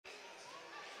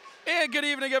And good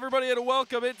evening, everybody, and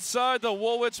welcome inside the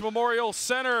Woolwich Memorial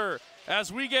Centre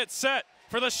as we get set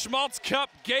for the Schmalz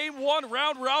Cup Game 1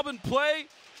 round-robin play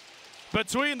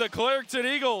between the Clarington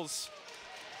Eagles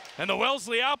and the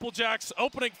Wellesley Applejacks,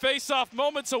 opening face-off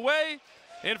moments away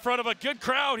in front of a good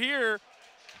crowd here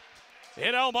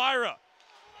in Elmira.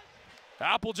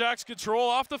 Applejacks control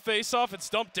off the face-off and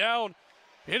stump down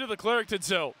into the Clarington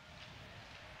zone.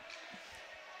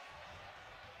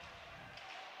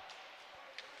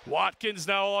 Watkins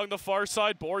now along the far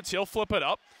side boards. He'll flip it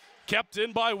up. Kept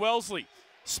in by Wellesley.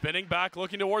 Spinning back,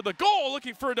 looking toward the goal,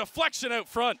 looking for a deflection out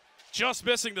front. Just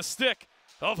missing the stick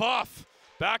of Huff.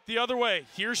 Back the other way.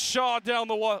 Here's Shaw down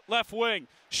the left wing.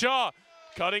 Shaw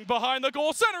cutting behind the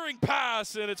goal, centering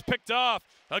pass, and it's picked off.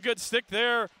 A good stick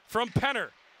there from Penner.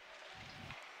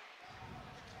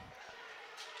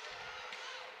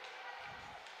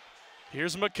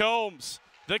 Here's McCombs,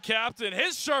 the captain.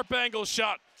 His sharp angle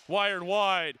shot wired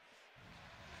wide.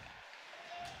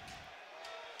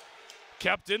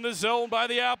 Kept in the zone by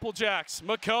the Applejacks.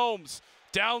 McCombs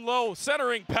down low,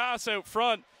 centering pass out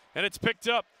front, and it's picked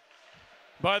up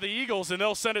by the Eagles, and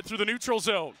they'll send it through the neutral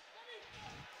zone.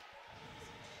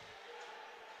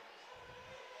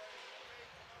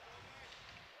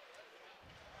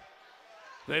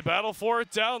 They battle for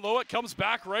it down low. It comes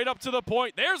back right up to the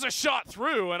point. There's a shot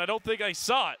through, and I don't think I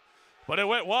saw it, but it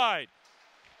went wide.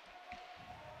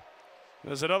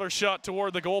 There's another shot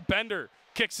toward the goal. Bender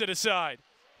kicks it aside.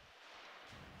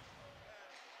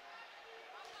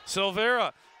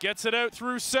 Silvera gets it out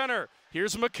through center.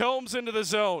 Here's McCombs into the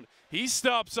zone. He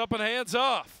stops up and hands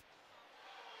off.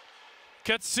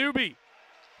 Katsubi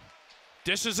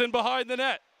dishes in behind the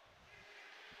net.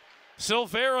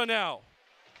 Silvera now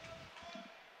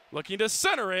looking to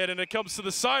center it, and it comes to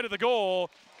the side of the goal.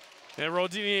 And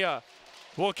Rodinia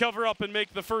will cover up and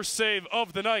make the first save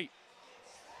of the night.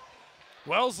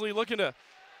 Wellesley looking to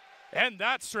end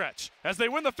that stretch as they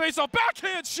win the faceoff.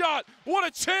 Backhand shot! What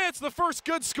a chance! The first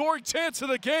good scoring chance of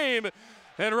the game.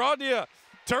 And Rodnia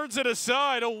turns it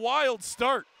aside. A wild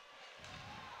start.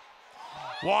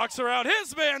 Walks around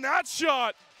his man, that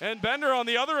shot! And Bender on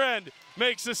the other end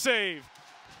makes a save.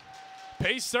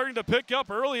 Pace starting to pick up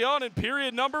early on in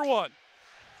period number 1.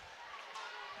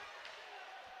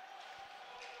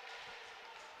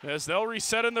 As they'll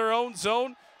reset in their own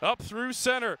zone. Up through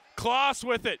center. Kloss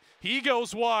with it. He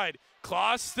goes wide.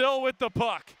 Kloss still with the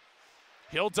puck.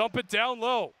 He'll dump it down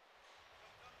low.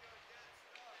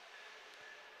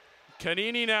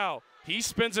 Canini now. He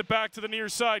spins it back to the near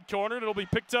side corner. It'll be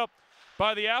picked up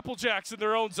by the Applejacks in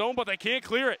their own zone, but they can't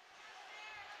clear it.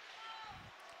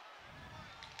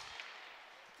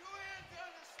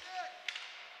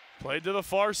 Played to the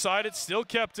far side. It's still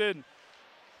kept in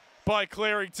by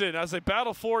Clarington as they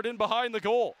battle for it in behind the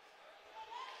goal.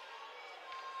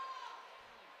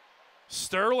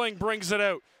 Sterling brings it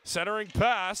out. Centering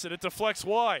pass, and it deflects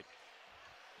wide.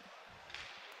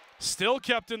 Still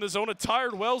kept in the zone. A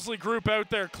tired Wellesley group out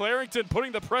there. Clarington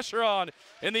putting the pressure on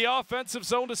in the offensive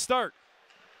zone to start.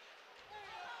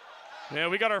 And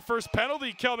we got our first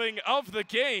penalty coming of the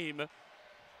game.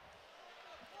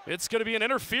 It's going to be an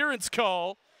interference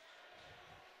call.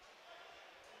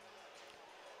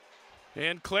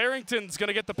 And Clarington's going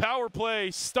to get the power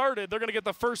play started. They're going to get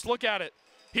the first look at it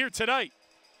here tonight.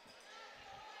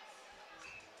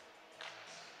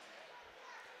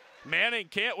 Manning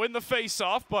can't win the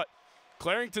face-off, but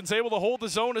Clarington's able to hold the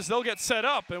zone as they'll get set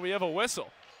up, and we have a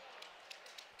whistle.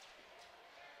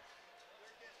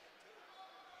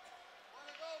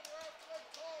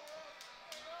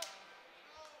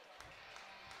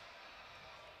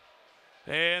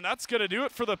 And that's going to do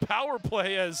it for the power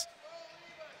play as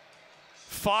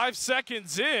 5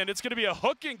 seconds in, it's going to be a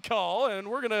hooking call, and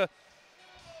we're going to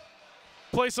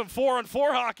play some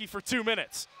 4-on-4 hockey for 2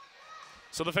 minutes.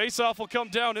 So the faceoff will come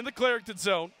down in the Clarington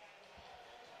zone.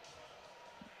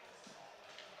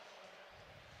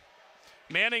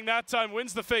 Manning that time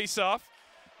wins the faceoff.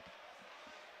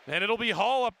 And it'll be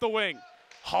Hall up the wing.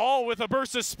 Hall with a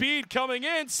burst of speed coming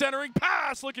in, centering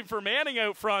pass, looking for Manning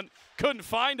out front. Couldn't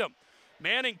find him.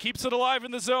 Manning keeps it alive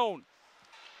in the zone.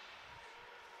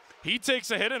 He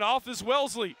takes a hit, and off is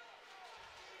Wellesley.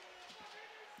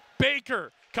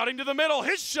 Baker cutting to the middle.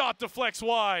 His shot deflects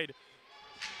wide.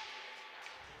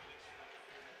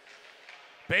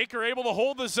 Baker able to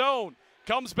hold the zone.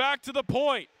 Comes back to the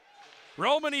point.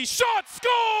 Romani shot,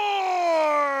 score!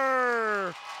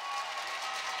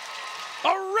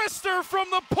 A wrister from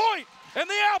the point, and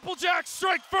the Applejacks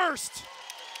strike first.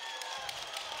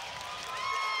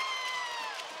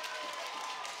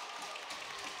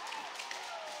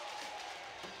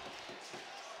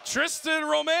 Tristan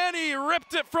Romani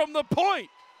ripped it from the point.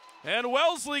 And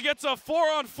Wellesley gets a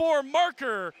 4-on-4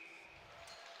 marker.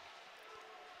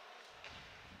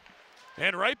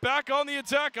 And right back on the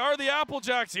attack are the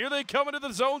Applejacks. Here they come into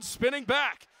the zone, spinning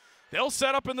back. They'll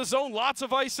set up in the zone. Lots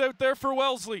of ice out there for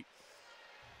Wellesley.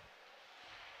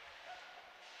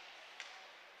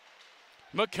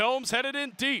 McCombs headed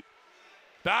in deep.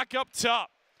 Back up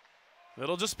top.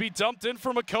 It'll just be dumped in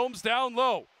for McCombs down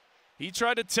low. He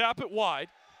tried to tap it wide.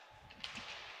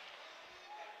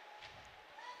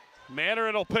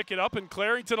 Mannerin will pick it up, and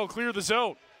Clarington will clear the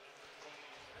zone.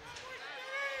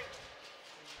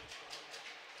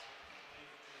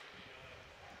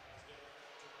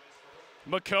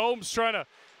 McCombs trying to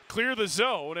clear the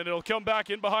zone, and it'll come back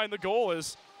in behind the goal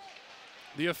as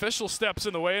the official steps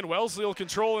in the way, and Wellesley will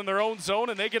control in their own zone,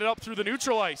 and they get it up through the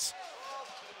neutral ice.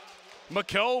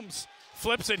 McCombs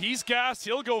flips it. He's gassed.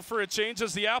 He'll go for a change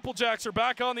as the Applejacks are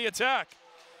back on the attack.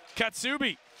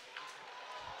 Katsubi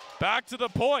back to the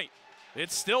point.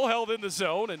 It's still held in the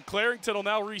zone, and Clarington will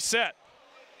now reset.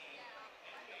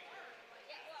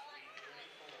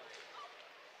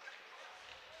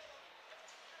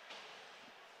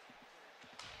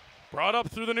 Brought up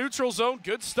through the neutral zone.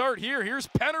 Good start here. Here's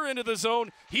Penner into the zone.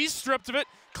 He's stripped of it.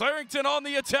 Clarington on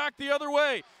the attack the other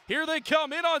way. Here they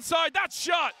come, in onside. That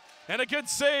shot, and a good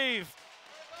save.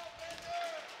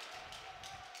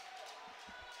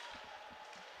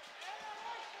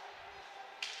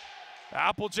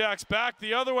 Applejacks back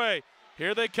the other way.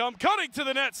 Here they come, cutting to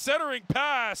the net, centering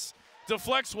pass.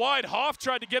 Deflects wide. Hoff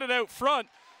tried to get it out front.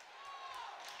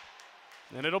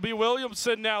 And it'll be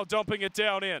Williamson now dumping it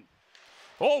down in.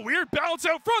 Oh, weird bounce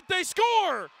out front. They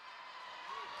score!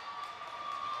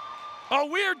 A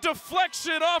weird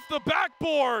deflection off the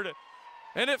backboard.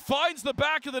 And it finds the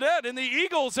back of the net, and the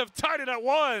Eagles have tied it at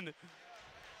 1.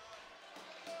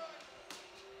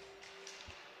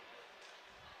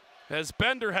 As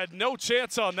Bender had no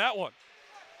chance on that one.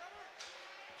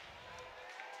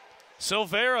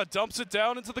 Silvera dumps it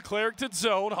down into the Clarington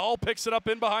zone. Hall picks it up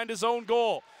in behind his own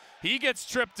goal. He gets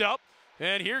tripped up,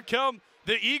 and here come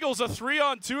the Eagles, a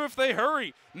 3-on-2 if they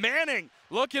hurry. Manning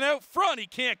looking out front. He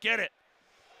can't get it.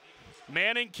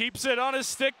 Manning keeps it on his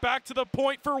stick back to the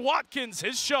point for Watkins.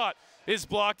 His shot is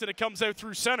blocked, and it comes out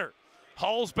through center.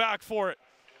 Hall's back for it.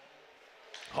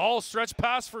 Hall stretch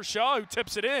pass for Shaw, who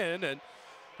tips it in, and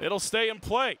it'll stay in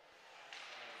play.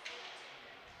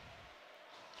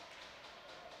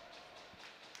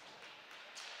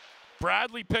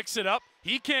 Bradley picks it up.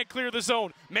 He can't clear the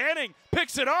zone. Manning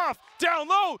picks it off. Down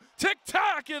low.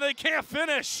 Tic-tac, and they can't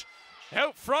finish.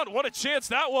 Out front, what a chance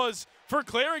that was for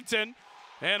Clarington.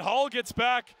 And Hall gets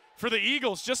back for the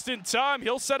Eagles just in time.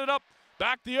 He'll set it up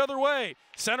back the other way.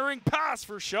 Centering pass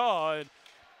for Shaw, and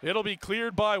it'll be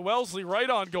cleared by Wellesley right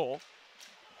on goal.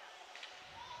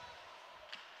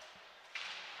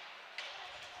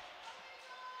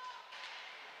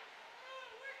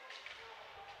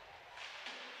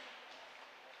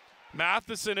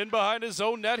 Matheson in behind his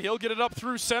own net. He'll get it up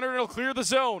through center, and he'll clear the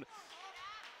zone.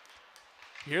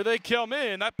 Here they come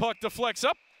in. That puck deflects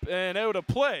up and out of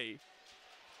play.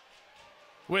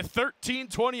 With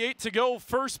 13:28 to go,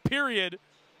 first period,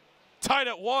 tied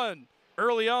at 1.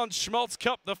 Early on, Schmalz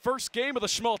Cup, the first game of the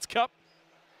Schmalz Cup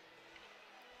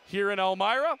here in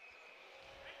Elmira.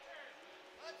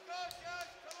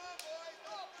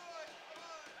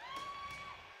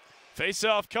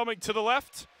 Face-off coming to the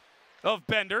left of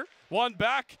Bender. One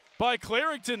back by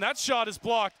Clarington. That shot is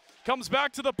blocked. Comes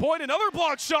back to the point. Another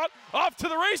blocked shot. Off to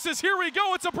the races. Here we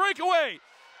go. It's a breakaway.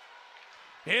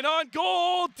 In on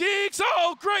goal. Deeks.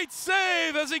 Oh, great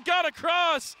save as he got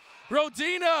across.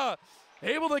 Rodina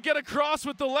able to get across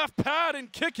with the left pad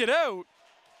and kick it out.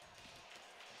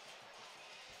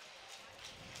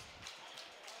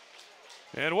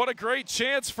 And what a great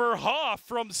chance for Hoff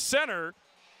from center.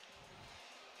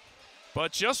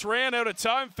 But just ran out of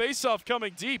time. Face-off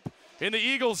coming deep in the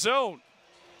Eagle zone.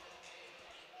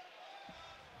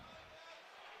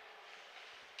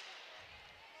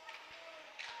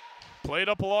 Played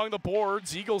up along the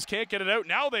boards. Eagles can't get it out.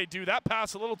 Now they do. That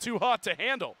pass a little too hot to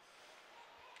handle.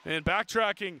 And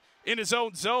backtracking in his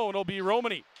own zone will be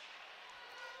Romani.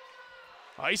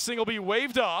 Icing will be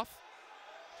waved off.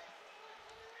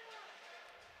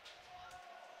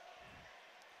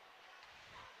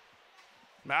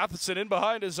 Matheson in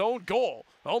behind his own goal.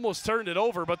 Almost turned it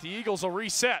over, but the Eagles will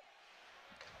reset.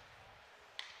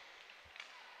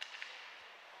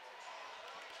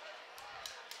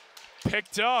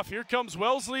 Picked off. Here comes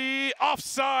Wellesley.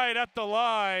 Offside at the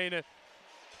line.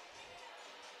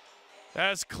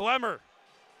 As Clemmer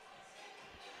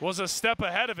was a step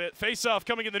ahead of it. Face-off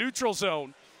coming in the neutral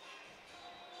zone.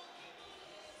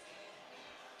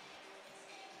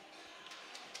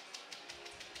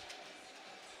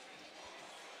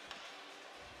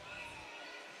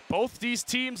 Both these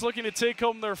teams looking to take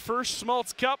home their first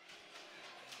Schmalz Cup.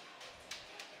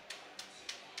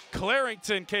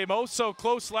 Clarington came oh so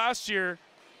close last year,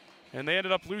 and they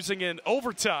ended up losing in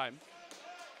overtime.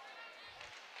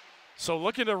 So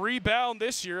looking to rebound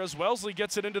this year as Wellesley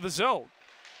gets it into the zone.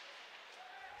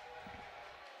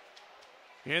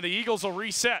 And the Eagles will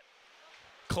reset.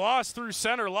 Claus through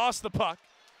center, lost the puck.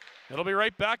 It'll be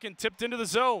right back and tipped into the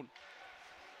zone.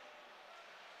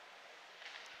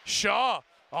 Shaw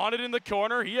on it in the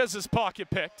corner. He has his pocket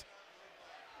picked.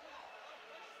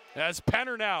 As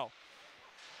Penner now.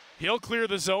 He'll clear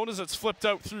the zone as it's flipped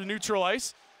out through neutral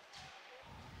ice.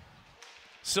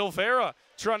 Silvera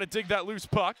trying to dig that loose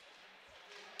puck.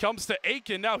 Comes to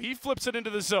Aiken. Now he flips it into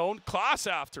the zone. Claus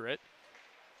after it.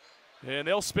 And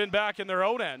they'll spin back in their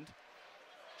own end.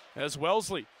 As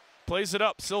Wellesley plays it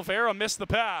up. Silvera missed the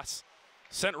pass.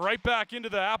 Sent right back into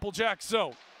the Applejacks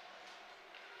zone.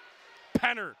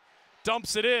 Penner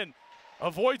dumps it in.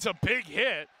 Avoids a big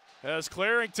hit as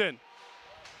Clarington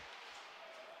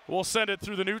will send it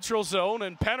through the neutral zone,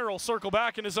 and Penner will circle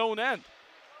back in his own end.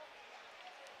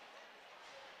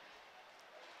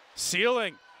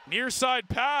 Sealing, near side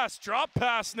pass, drop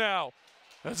pass now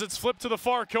as it's flipped to the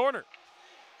far corner.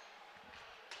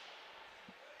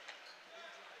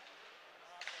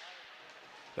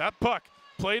 That puck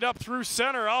played up through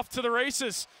center, off to the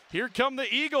races. Here come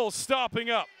the Eagles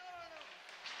stopping up.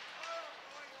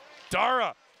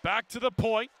 Dara back to the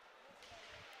point.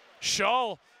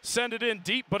 Shaw send it in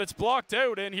deep, but it's blocked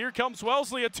out, and here comes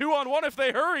Wellesley, a 2-on-1 if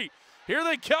they hurry. Here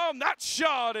they come, that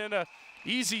shot, and an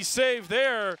easy save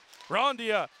there.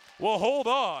 Rondia will hold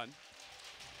on.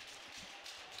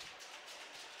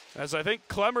 As I think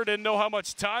Clemmer didn't know how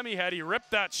much time he had, he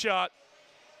ripped that shot.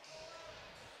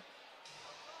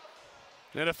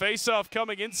 And a face-off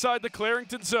coming inside the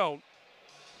Clarington zone.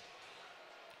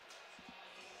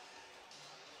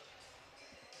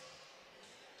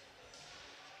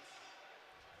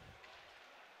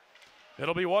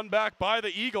 It'll be won back by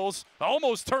the Eagles.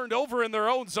 Almost turned over in their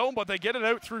own zone, but they get it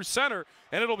out through center,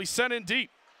 and it'll be sent in deep.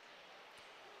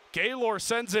 Gaylor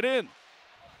sends it in.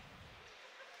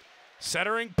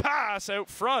 Centering pass out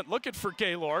front, looking for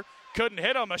Gaylor. Couldn't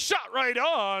hit him, a shot right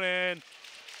on, and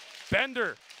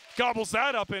Bender gobbles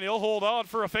that up, and he'll hold on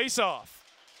for a face-off.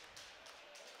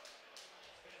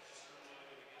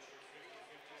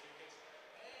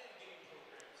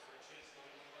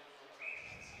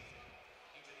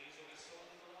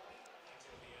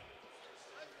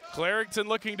 Clarington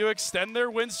looking to extend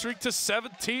their win streak to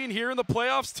 17 here in the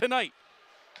playoffs tonight.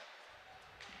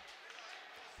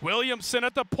 Williamson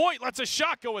at the point, lets a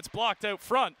shot go. It's blocked out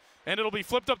front, and it'll be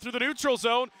flipped up through the neutral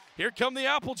zone. Here come the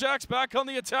Applejacks back on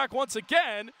the attack once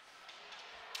again.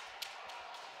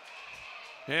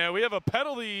 And we have a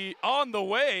penalty on the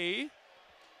way.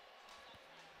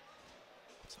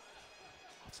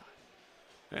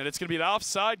 And it's going to be an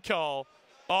offside call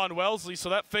on Wellesley, so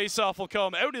that face-off will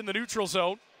come out in the neutral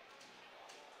zone.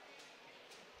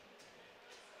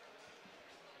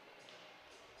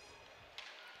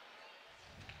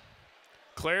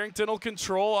 Clarington will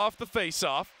control off the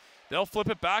face-off. They'll flip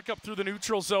it back up through the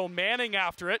neutral zone. Manning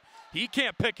after it. He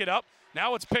can't pick it up.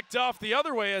 Now it's picked off the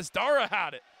other way as Dara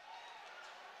had it.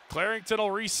 Clarington will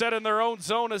reset in their own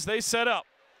zone as they set up.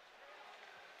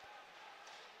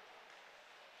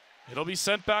 It'll be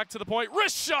sent back to the point.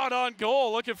 Wrist shot on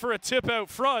goal. Looking for a tip out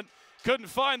front. Couldn't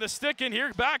find the stick in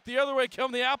here. Back the other way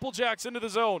come the Applejacks into the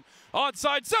zone.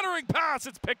 Onside centering pass.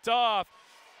 It's picked off.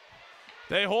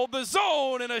 They hold the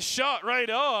zone and a shot right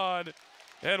on.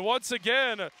 And once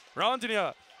again,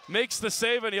 Rondia makes the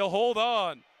save and he'll hold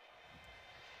on.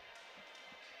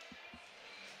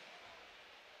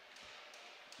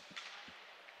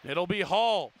 It'll be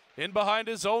Hall in behind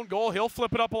his own goal. He'll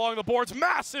flip it up along the boards.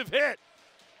 Massive hit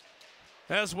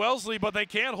as Wellesley, but they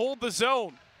can't hold the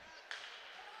zone.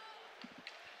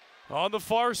 On the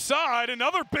far side,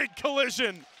 another big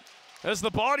collision as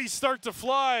the bodies start to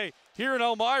fly here in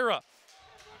Elmira.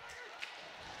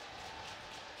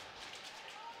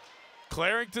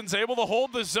 Clarington's able to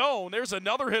hold the zone. There's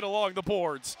another hit along the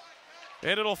boards.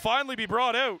 And it'll finally be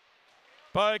brought out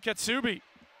by Katsubi.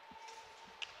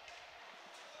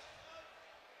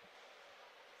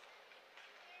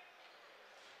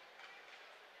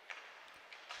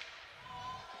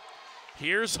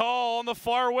 Here's Hall on the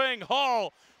far wing.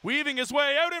 Hall weaving his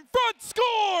way out in front,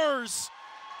 scores!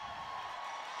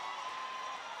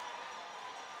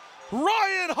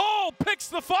 Ryan Hall picks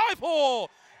the 5-hole,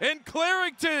 and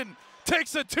Clarington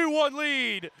takes a 2-1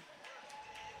 lead.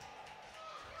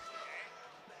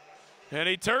 And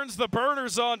he turns the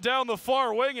burners on down the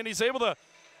far wing, and he's able to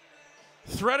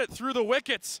thread it through the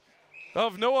wickets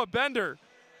of Noah Bender.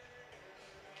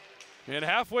 And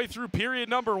halfway through period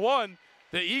number 1,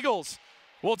 the Eagles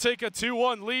will take a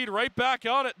 2-1 lead. Right back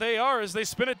on it they are as they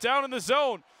spin it down in the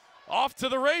zone. Off to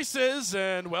the races,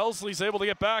 and Wellesley's able to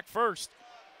get back first.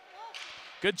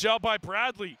 Good job by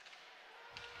Bradley.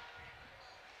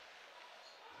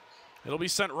 It'll be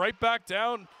sent right back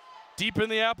down deep in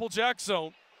the Applejack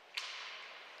zone.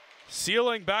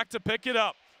 Sealing back to pick it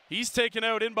up. He's taken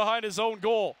out in behind his own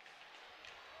goal.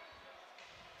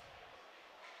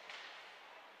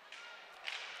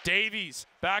 Davies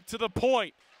back to the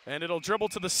point, and it'll dribble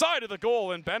to the side of the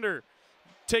goal, and Bender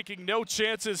taking no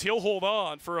chances. He'll hold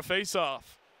on for a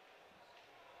face-off.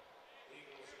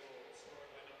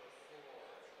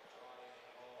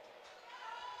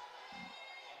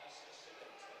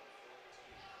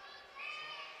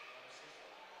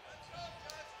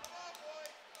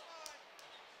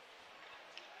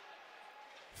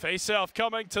 Face-off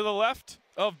coming to the left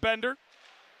of Bender.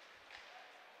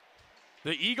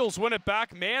 The Eagles win it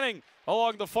back. Manning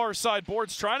along the far side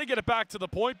boards trying to get it back to the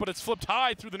point, but it's flipped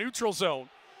high through the neutral zone.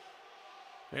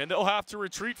 And they'll have to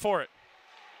retreat for it.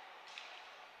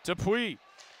 Dupuis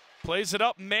plays it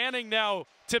up. Manning now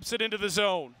tips it into the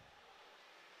zone.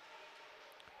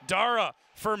 Dara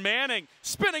for Manning,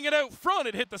 spinning it out front.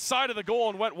 It hit the side of the goal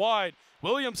and went wide.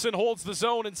 Williamson holds the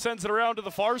zone and sends it around to the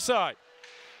far side.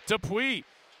 Dupuis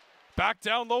back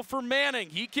down low for Manning.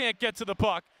 He can't get to the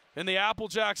puck, and the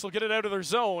Applejacks will get it out of their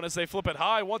zone as they flip it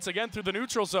high once again through the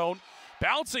neutral zone.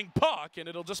 Bouncing puck, and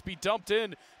it'll just be dumped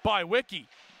in by Wiki.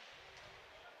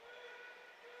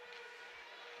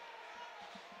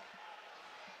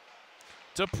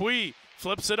 Dupuis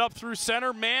flips it up through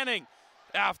center. Manning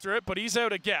after it, but he's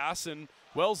out of gas, and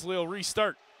Wellesley will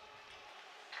restart.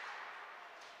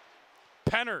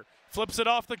 Penner flips it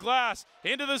off the glass,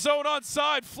 into the zone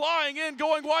onside, flying in,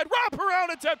 going wide,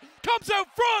 wraparound attempt, comes out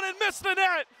front and missed the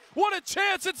net. What a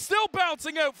chance, it's still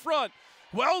bouncing out front.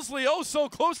 Wellesley oh so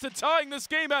close to tying this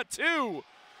game at 2.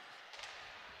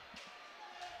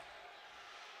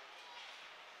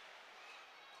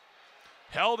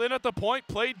 Held in at the point,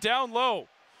 played down low.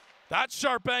 That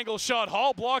sharp angle shot,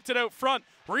 Hall blocked it out front.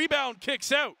 Rebound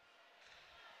kicks out.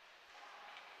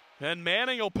 And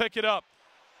Manning will pick it up,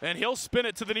 and he'll spin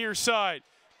it to the near side.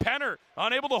 Penner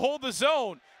unable to hold the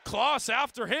zone. Kloss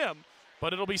after him,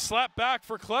 but it'll be slapped back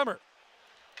for Clemmer.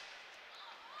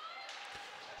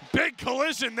 Big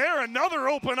collision there, another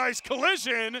open ice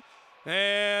collision,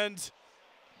 and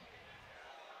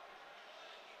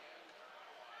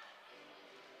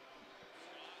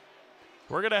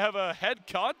we're gonna have a head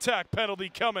contact penalty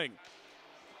coming.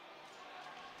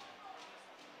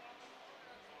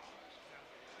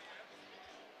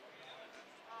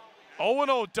 Owen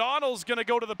O'Donnell's gonna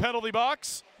go to the penalty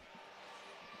box.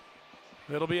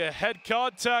 It'll be a head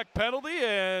contact penalty,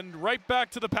 and right back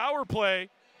to the power play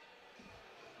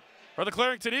are the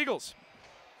Clarington Eagles.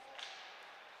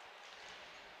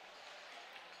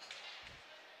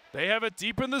 They have it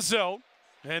deep in the zone,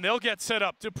 and they'll get set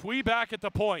up. Dupuis back at the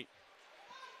point.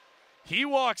 He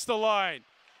walks the line,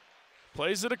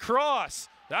 plays it across.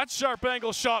 That sharp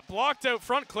angle shot blocked out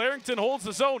front. Clarington holds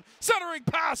the zone. Centering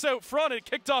pass out front, and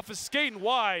kicked off his skate and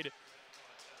wide.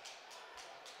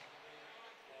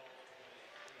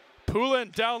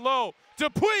 Poulin down low.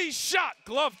 Dupuis shot,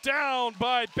 glove down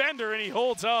by Bender, and he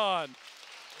holds on.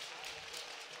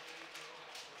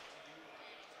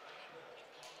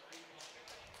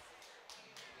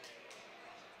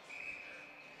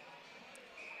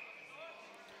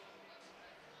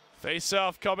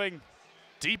 Face-off coming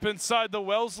deep inside the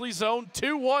Wellesley zone.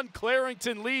 2-1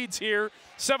 Clarington leads here.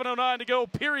 7:09 to go,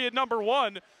 period number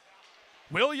 1.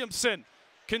 Williamson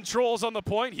controls on the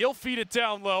point. He'll feed it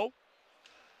down low.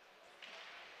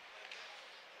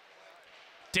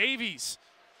 Davies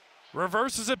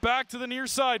reverses it back to the near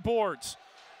side boards,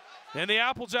 and the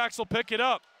Applejacks will pick it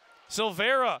up.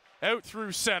 Silvera out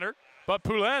through center, but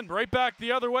Poulin right back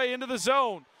the other way into the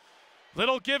zone.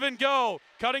 Little give and go,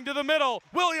 cutting to the middle.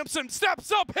 Williamson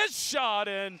steps up, his shot,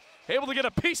 and able to get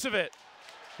a piece of it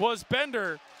was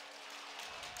Bender.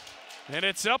 And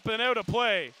it's up and out of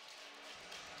play.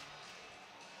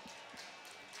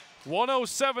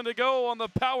 1:07 to go on the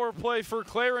power play for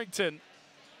Clarington.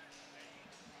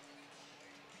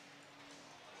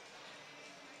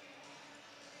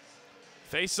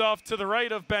 Face off to the right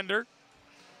of Bender.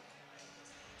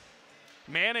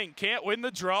 Manning can't win the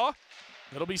draw.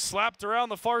 It'll be slapped around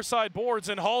the far side boards,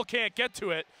 and Hall can't get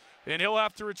to it, and he'll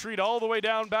have to retreat all the way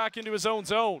down back into his own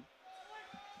zone.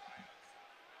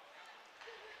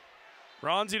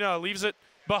 Ronzina leaves it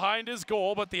behind his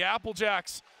goal, but the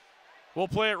Applejacks will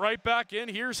play it right back in.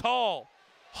 Here's Hall.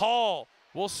 Hall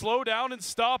will slow down and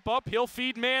stop up. He'll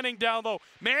feed Manning down low.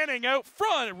 Manning out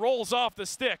front and rolls off the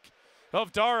stick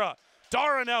of Dara.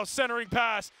 Dara now centering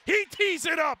pass. He tees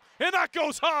it up, and that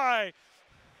goes high.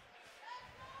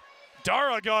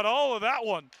 Dara got all of that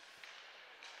one.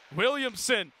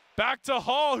 Williamson back to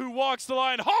Hall, who walks the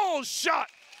line. Hall's shot!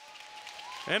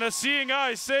 And a seeing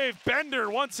eye save. Bender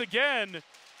once again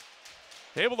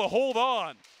able to hold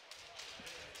on.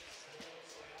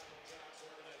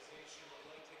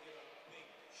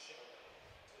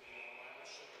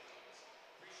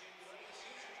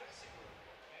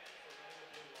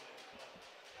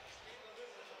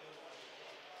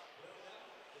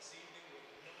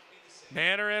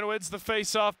 Manaran wins the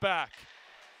face-off back.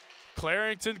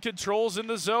 Clarington controls in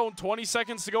the zone. 20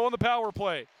 seconds to go on the power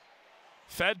play.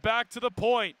 Fed back to the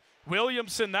point.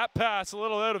 Williamson, that pass a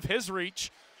little out of his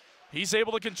reach. He's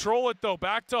able to control it though.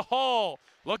 Back to Hall.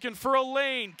 Looking for a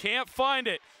lane. Can't find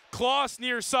it. Kloss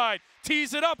near side.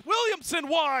 Tees it up. Williamson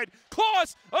wide.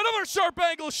 Kloss, another sharp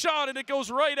angle shot, and it goes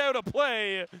right out of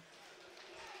play.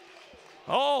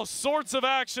 All sorts of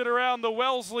action around the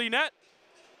Wellesley net.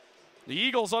 The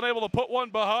Eagles unable to put one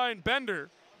behind Bender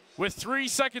with 3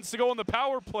 seconds to go in the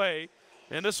power play.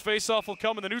 And this faceoff will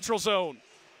come in the neutral zone.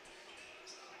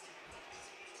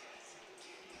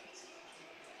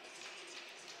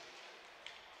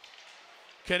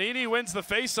 Canini wins the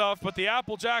faceoff, but the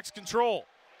Applejacks control.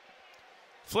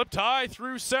 Flipped high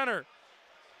through center.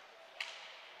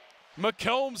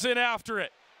 McCombs in after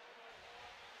it.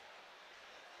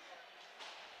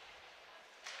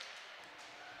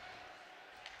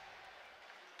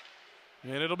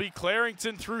 And it'll be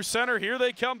Clarington through center. Here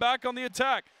they come back on the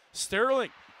attack. Sterling.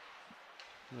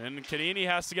 And Canini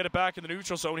has to get it back in the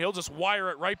neutral zone. He'll just wire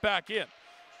it right back in,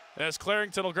 as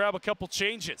Clarington will grab a couple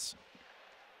changes.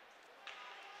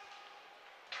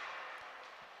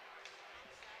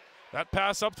 That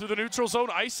pass up through the neutral zone.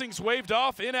 Icing's waved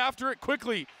off. In after it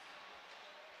quickly.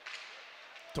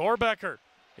 Dorbecker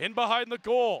in behind the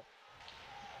goal.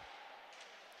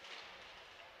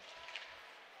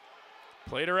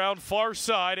 Played around far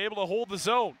side, able to hold the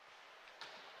zone.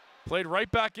 Played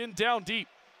right back in, down deep.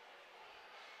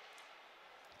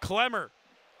 Clemmer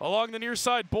along the near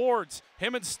side boards.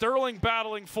 Him and Sterling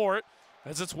battling for it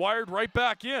as it's wired right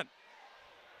back in.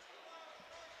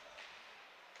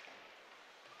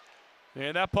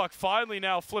 And that puck finally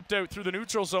now flipped out through the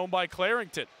neutral zone by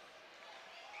Clarington.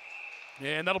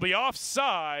 And that'll be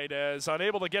offside, as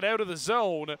unable to get out of the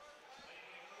zone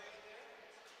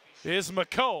is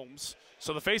McCombs.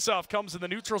 So the faceoff comes in the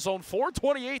neutral zone.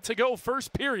 4:28 to go,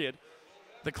 first period.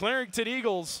 The Clarington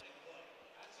Eagles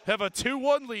have a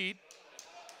 2-1 lead.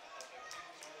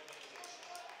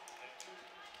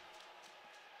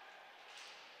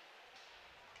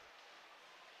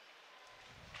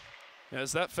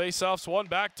 As that faceoff's won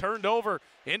back, turned over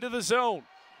into the zone.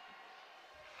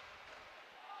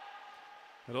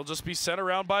 It'll just be sent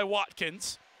around by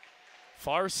Watkins.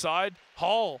 Far side,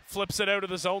 Hall flips it out of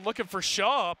the zone, looking for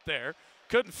Shaw up there.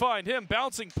 Couldn't find him.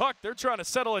 Bouncing puck. They're trying to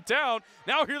settle it down.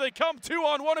 Now here they come.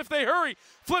 2-on-1 if they hurry.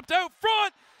 Flipped out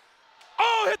front.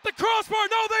 Oh, hit the crossbar.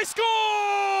 No, they score!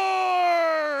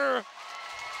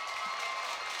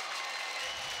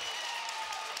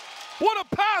 What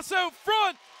a pass out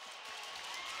front.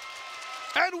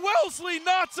 And Wellesley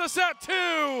knots us at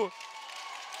 2.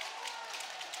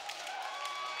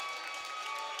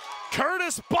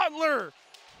 Curtis Butler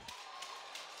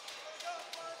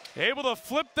able to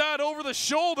flip that over the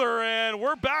shoulder, and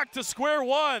we're back to square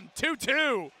one,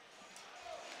 2-2.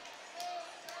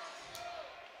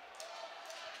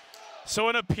 So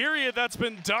in a period that's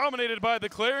been dominated by the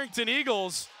Clarington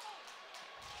Eagles,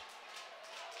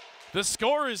 the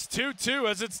score is 2-2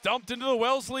 as it's dumped into the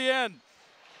Wellesley end.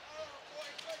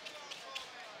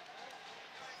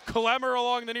 Clemmer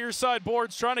along the near side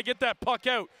boards trying to get that puck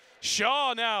out.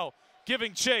 Shaw now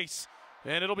giving chase,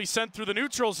 and it'll be sent through the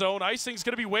neutral zone. Icing's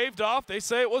going to be waved off. They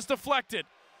say it was deflected.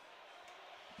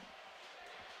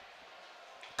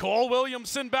 Cole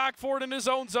Williamson back for it in his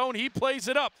own zone. He plays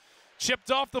it up.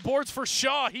 Chipped off the boards for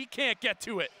Shaw. He can't get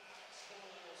to it.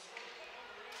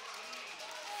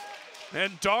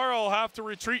 And Dara will have to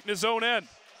retreat in his own end.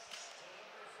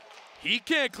 He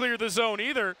can't clear the zone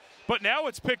either, but now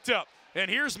it's picked up. And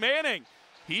here's Manning.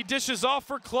 He dishes off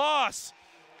for Kloss.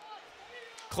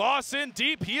 Kloss in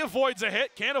deep. He avoids a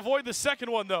hit. Can't avoid the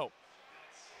second one, though.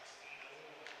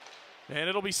 And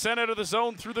it'll be sent out of the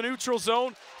zone through the neutral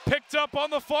zone. Picked up on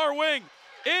the far wing.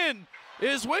 In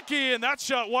is Wiki, and that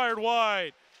shot wired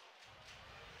wide.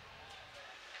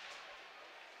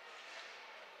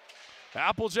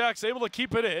 Applejacks able to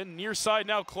keep it in. Near side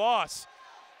now, Kloss.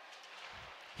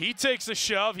 He takes a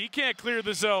shove. He can't clear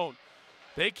the zone.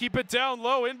 They keep it down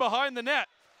low in behind the net.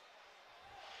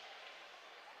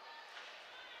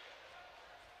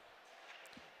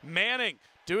 Manning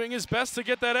doing his best to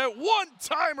get that out.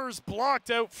 One-timer's blocked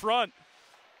out front.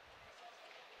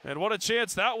 And what a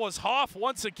chance that was. Hoff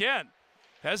once again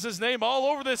has his name all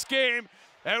over this game.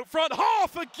 Out front,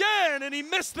 Hoff again, and he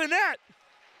missed the net.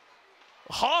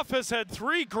 Hoff has had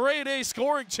 3 grade A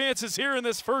scoring chances here in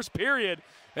this first period,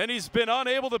 and he's been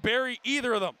unable to bury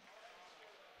either of them.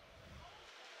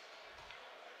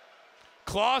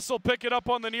 Kloss will pick it up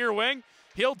on the near wing.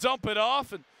 He'll dump it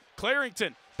off, and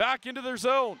Clarington back into their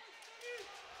zone.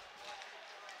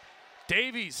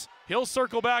 Davies, he'll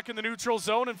circle back in the neutral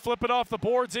zone and flip it off the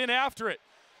boards in after it.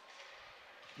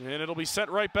 And it'll be sent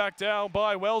right back down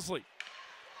by Wellesley.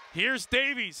 Here's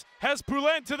Davies, has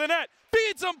Poulin to the net,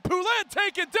 beats him, Poulin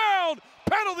taken down,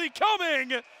 penalty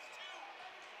coming.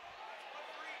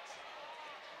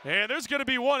 And there's going to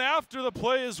be one after the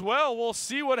play as well. We'll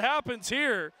see what happens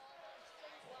here.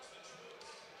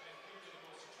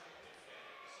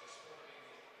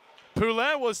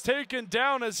 Poulin was taken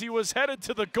down as he was headed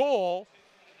to the goal,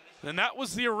 and that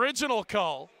was the original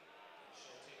call.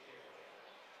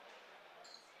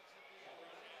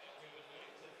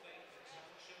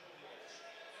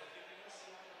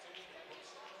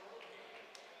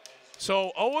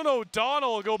 So Owen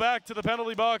O'Donnell will go back to the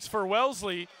penalty box for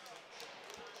Wellesley.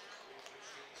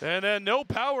 And then no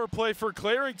power play for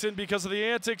Clarington because of the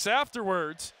antics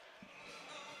afterwards.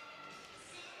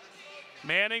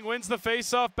 Manning wins the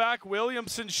faceoff back.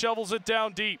 Williamson shovels it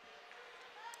down deep.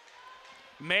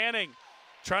 Manning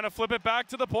trying to flip it back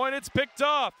to the point. It's picked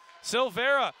off.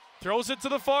 Silvera throws it to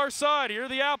the far side. Here are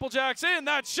the Applejacks in.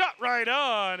 That shot right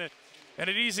on. And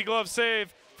an easy glove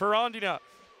save for Ondina.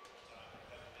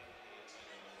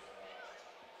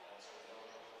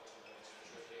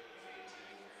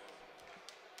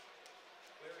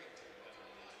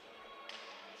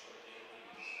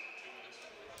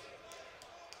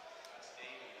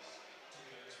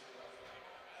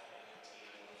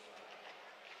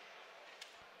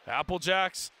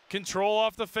 Applejacks control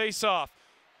off the faceoff.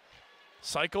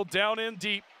 Cycled down in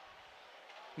deep.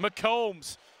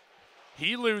 McCombs,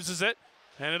 he loses it,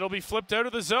 and it'll be flipped out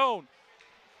of the zone.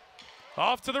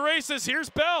 Off to the races, here's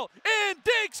Bell, in,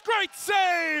 Dinks, great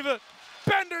save!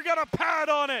 Bender got a pad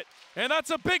on it, and that's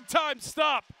a big time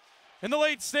stop in the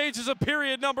late stages of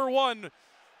period number 1.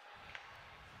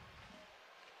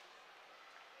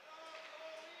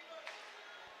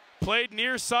 Played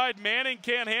near side, Manning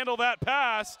can't handle that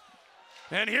pass.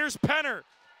 And here's Penner.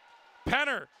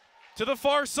 Penner to the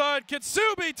far side,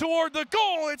 Kitsubi toward the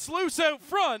goal. It's loose out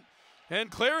front, and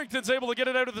Clarington's able to get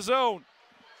it out of the zone.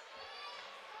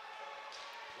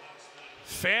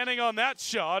 Fanning on that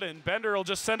shot, and Bender will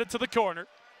just send it to the corner.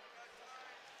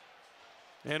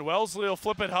 And Wellesley will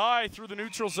flip it high through the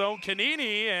neutral zone.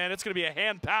 Canini, and it's going to be a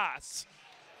hand pass.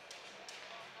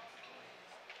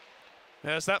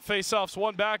 As that faceoff's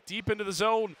won back deep into the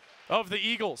zone of the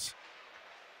Eagles.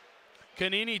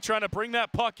 Canini trying to bring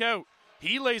that puck out.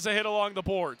 He lays a hit along the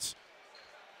boards.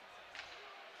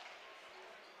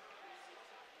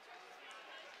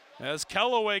 As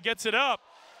Kellaway gets it up.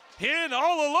 In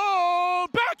all alone.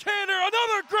 Backhander,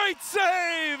 another great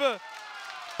save.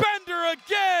 Bender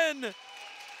again.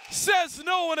 Says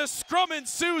no, and a scrum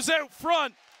ensues out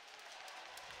front.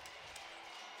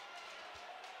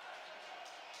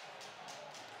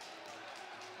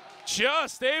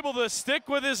 Just able to stick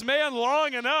with his man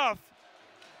long enough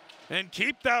and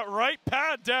keep that right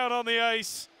pad down on the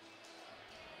ice.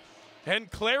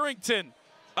 And Clarington,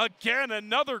 again,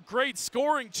 another great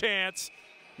scoring chance.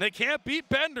 They can't beat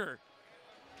Bender.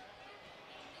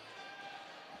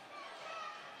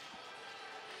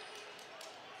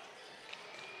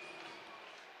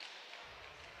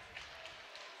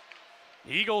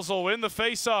 Eagles will win the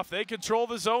faceoff. They control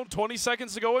the zone. 20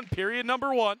 seconds to go in period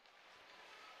number 1.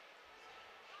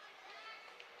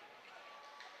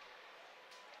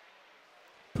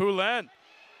 Poulin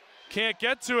can't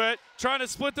get to it, trying to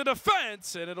split the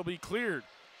defense, and it'll be cleared.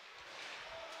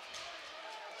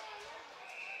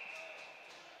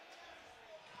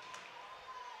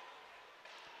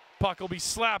 Puck will be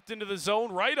slapped into the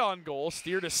zone, right on goal,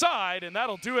 steered aside, and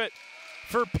that'll do it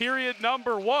for period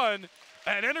number 1.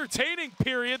 An entertaining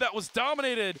period that was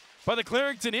dominated by the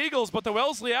Clarington Eagles, but the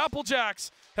Wellesley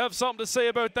Applejacks have something to say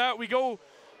about that. We go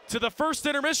to the first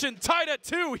intermission, tied at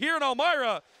 2 here in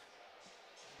Elmira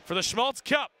for the Schmalz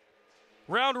Cup.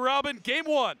 Round robin, game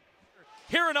 1.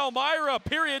 Here in Elmira,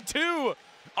 period 2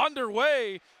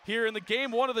 underway here in the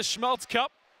game 1 of the Schmalz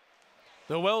Cup.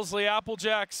 The Wellesley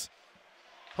Applejacks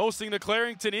hosting the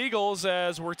Clarington Eagles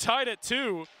as we're tied at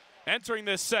 2 entering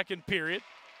this second period.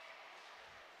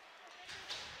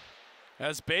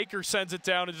 as Baker sends it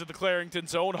down into the Clarington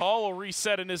zone. Hall will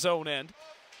reset in his own end,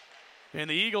 and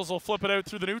the Eagles will flip it out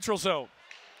through the neutral zone.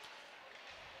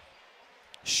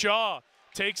 Shaw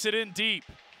takes it in deep.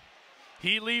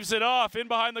 He leaves it off in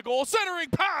behind the goal. Centering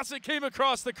pass, it came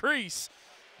across the crease.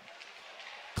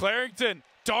 Clarington,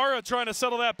 Dara trying to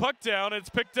settle that puck down. It's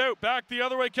picked out. Back the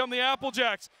other way come the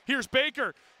Applejacks. Here's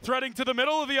Baker threading to the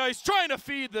middle of the ice, trying to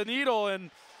feed the needle and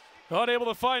unable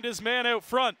to find his man out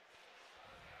front.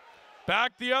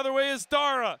 Back the other way is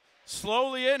Dara.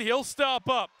 Slowly in, he'll stop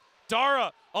up.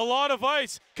 Dara, a lot of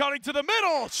ice, cutting to the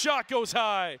middle. Shot goes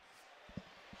high.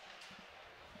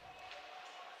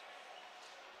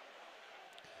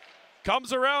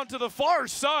 Comes around to the far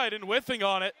side and whiffing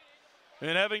on it.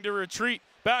 And having to retreat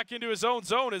back into his own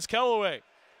zone is Kellaway.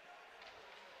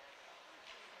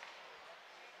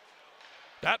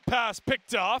 That pass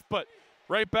picked off, but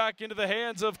right back into the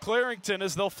hands of Clarington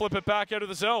as they'll flip it back out of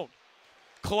the zone.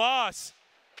 Kloss.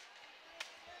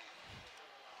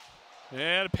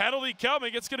 And a penalty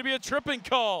coming. It's going to be a tripping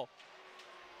call.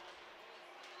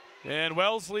 And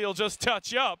Wellesley will just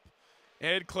touch up.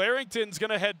 And Clarington's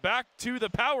going to head back to the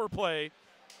power play.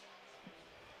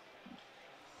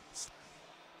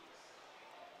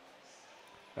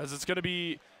 As it's going to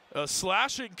be a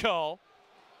slashing call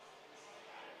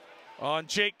on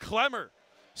Jake Clemmer.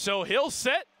 So he'll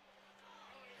sit.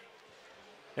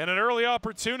 And an early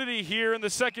opportunity here in the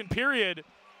second period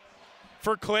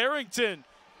for Clarington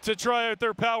to try out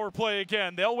their power play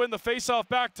again. They'll win the faceoff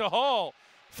back to Hall.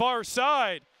 Far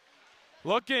side.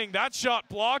 Looking, that shot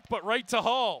blocked, but right to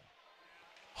Hall.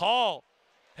 Hall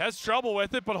has trouble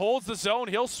with it, but holds the zone.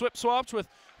 He'll swaps with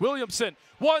Williamson.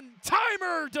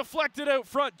 One-timer deflected out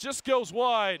front, just goes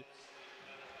wide.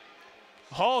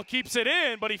 Hall keeps it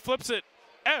in, but he flips it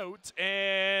out,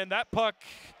 and that puck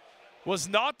was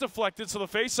not deflected, so the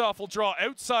faceoff will draw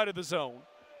outside of the zone.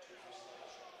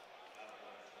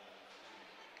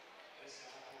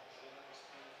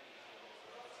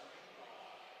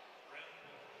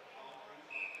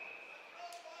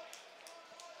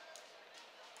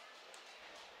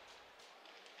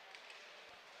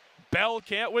 Bell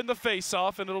can't win the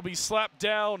faceoff, and it'll be slapped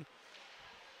down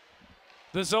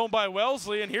the zone by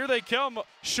Wellesley, and here they come,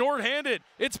 shorthanded.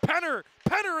 It's Penner.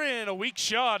 Penner in, a weak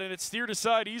shot, and it's steered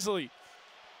aside easily.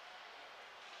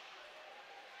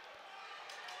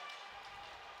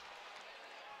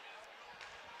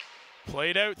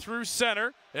 Played out through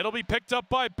center. It'll be picked up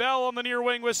by Bell on the near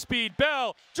wing with speed.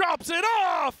 Bell drops it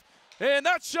off, and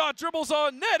that shot dribbles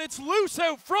on net. It's loose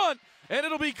out front, and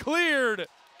it'll be cleared.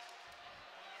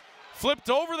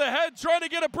 Flipped over the head, trying to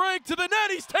get a break to the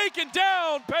net. He's taken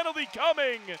down. Penalty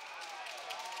coming.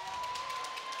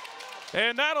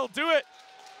 And that'll do it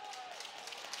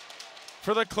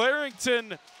for the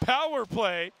Clarington power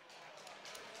play.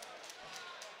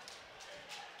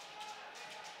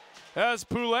 As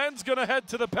Poulen's going to head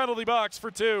to the penalty box for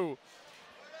two.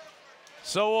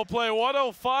 So we'll play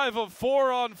 105 of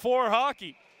 4-on-4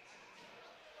 hockey.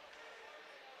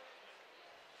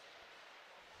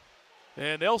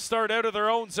 And they'll start out of their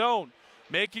own zone.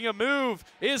 Making a move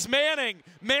is Manning.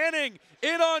 Manning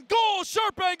in on goal.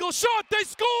 Sharp angle shot. They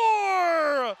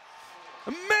score!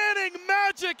 Manning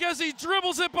magic as he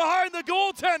dribbles it behind the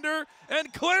goaltender.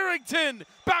 And Clarington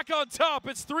back on top.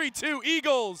 It's 3-2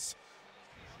 Eagles.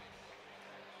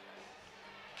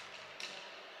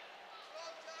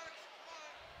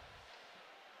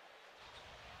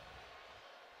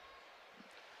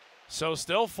 So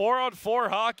still 4-on-4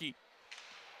 hockey.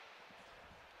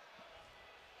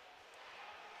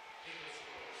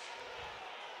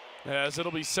 As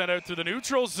it'll be sent out through the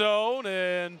neutral zone,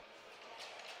 and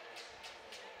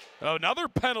another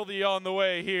penalty on the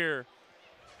way here.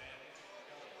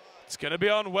 It's going to be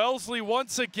on Wellesley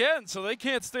once again, so they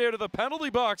can't stay out of the penalty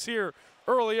box here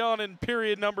early on in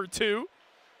period number 2.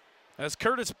 As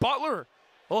Curtis Butler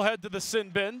will head to the sin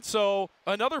bin, so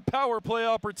another power play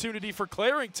opportunity for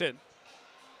Clarington.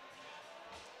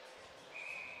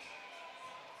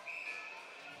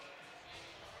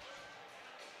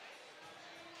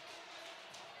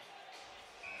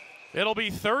 It'll be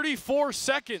 34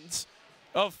 seconds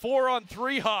of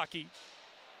 4-on-3 hockey.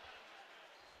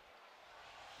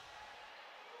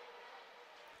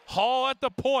 Hall at the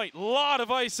point. Lot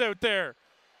of ice out there.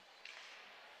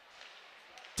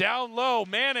 Down low.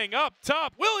 Manning up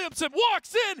top. Williamson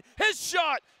walks in. His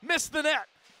shot missed the net.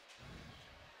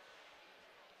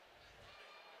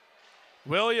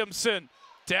 Williamson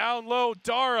down low.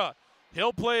 Dara.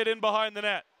 He'll play it in behind the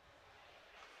net.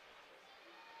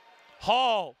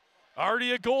 Hall.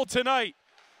 Already a goal tonight.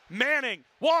 Manning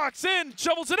walks in,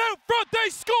 shovels it out front, they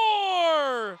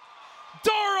score!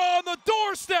 Dara on the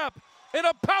doorstep, and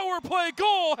a power play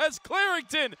goal has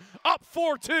Clarington up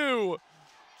 4-2.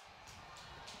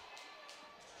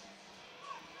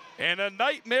 And a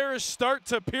nightmarish start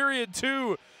to period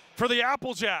 2 for the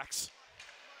Applejacks.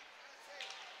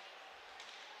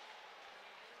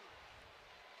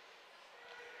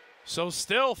 So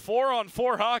still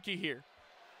 4-on-4 hockey here.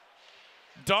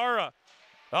 Dara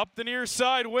up the near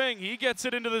side wing. He gets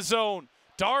it into the zone.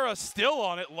 Dara still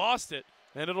on it, lost it.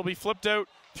 And it'll be flipped out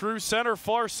through center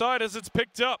far side as it's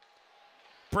picked up.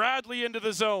 Bradley into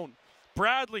the zone.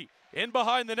 Bradley in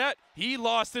behind the net. He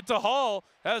lost it to Hall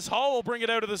as Hall will bring it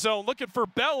out of the zone. Looking for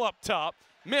Bell up top.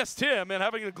 Missed him, and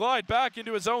having to glide back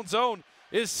into his own zone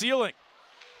is Sealing.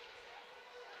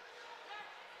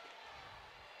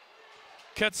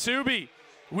 Katsubi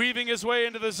weaving his way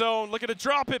into the zone, looking to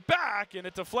drop it back, and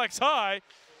it deflects high.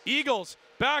 Eagles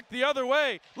back the other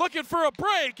way, looking for a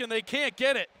break, and they can't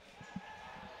get it.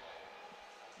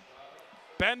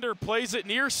 Bender plays it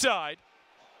near side.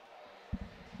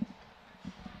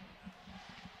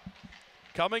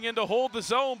 Coming in to hold the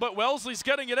zone, but Wellesley's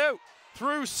getting it out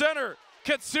through center.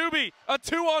 Katsubi, a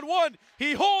 2-on-1.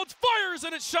 He holds, fires,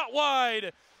 and it's shot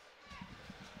wide.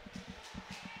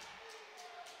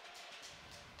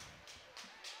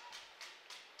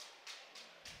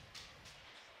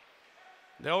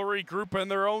 They'll regroup in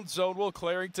their own zone. Will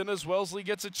Clarington as Wellesley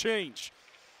gets a change.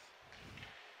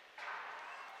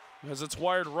 As it's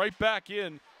wired right back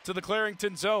in to the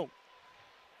Clarington zone.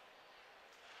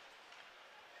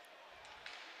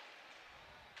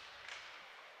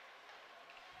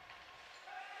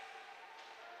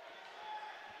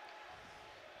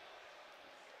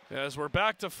 As we're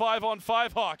back to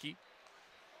 5-on-5 hockey.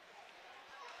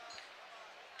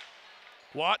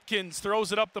 Watkins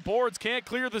throws it up the boards, can't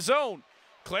clear the zone.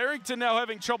 Clarington now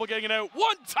having trouble getting it out.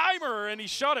 One-timer, and he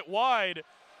shot it wide.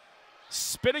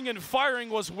 Spinning and firing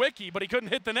was Wiki, but he couldn't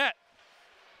hit the net.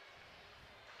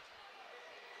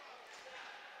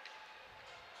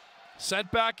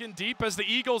 Sent back in deep as the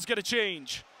Eagles get a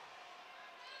change.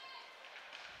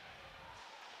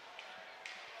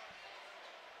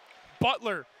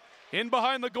 Butler in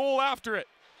behind the goal after it.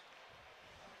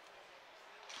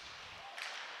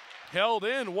 Held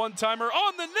in, one-timer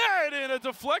on the net, and a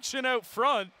deflection out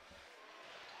front.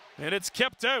 And it's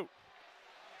kept out.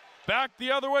 Back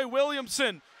the other way,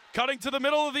 Williamson cutting to the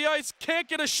middle of the ice, can't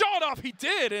get a shot off. He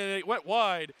did, and it went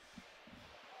wide.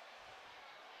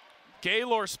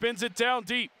 Gaylor spins it down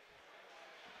deep.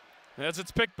 As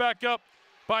it's picked back up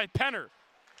by Penner.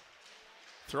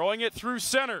 Throwing it through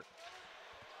center.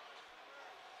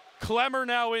 Clemmer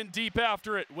now in deep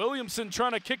after it. Williamson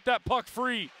trying to kick that puck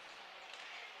free.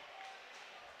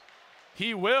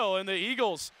 He will, and the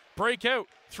Eagles break out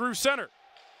through center.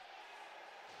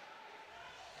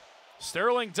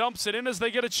 Sterling dumps it in as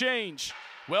they get a change.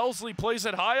 Wellesley plays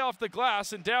it high off the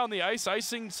glass and down the ice.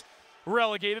 Icing's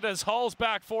relegated as Hall's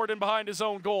back forward and behind his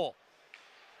own goal.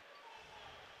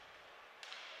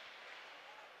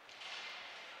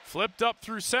 Flipped up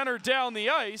through center down the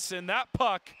ice, and that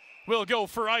puck will go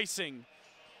for icing.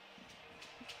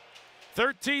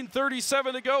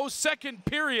 13:37 to go, second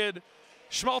period.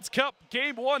 Schmalz Cup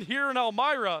game 1 here in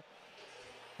Elmira.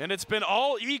 And it's been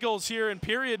all Eagles here in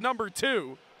period number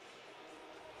 2.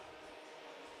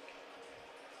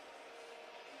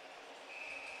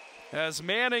 As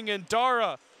Manning and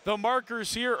Dara, the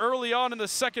markers here early on in the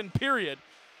second period,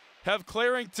 have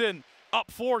Clarington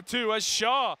up 4-2 as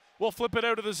Shaw will flip it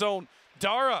out of the zone.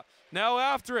 Dara now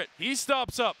after it. He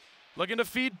stops up, looking to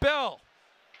feed Bell.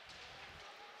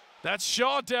 That's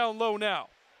Shaw down low now.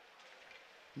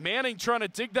 Manning trying to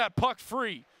dig that puck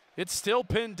free. It's still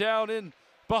pinned down in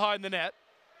behind the net.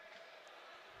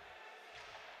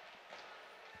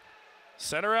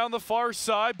 Sent around the far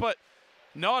side, but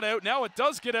not out. Now it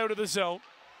does get out of the zone.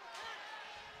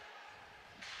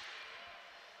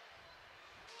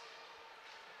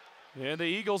 And the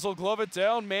Eagles will glove it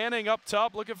down. Manning up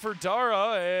top looking for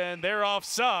Dara, and they're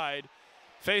offside.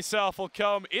 Face-off will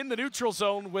come in the neutral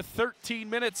zone with 13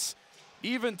 minutes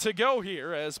even to go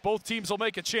here as both teams will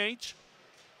make a change.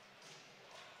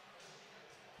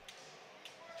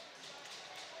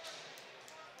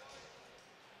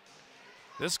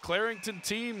 This Clarington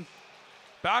team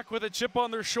back with a chip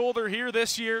on their shoulder here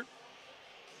this year.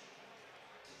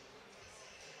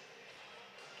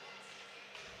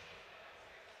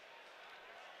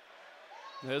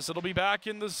 As it'll be back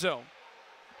in the zone.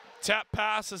 Tap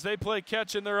pass as they play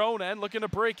catch in their own end, looking to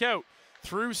break out.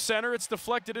 Through center, it's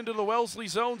deflected into the Wellesley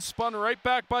zone, spun right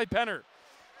back by Penner.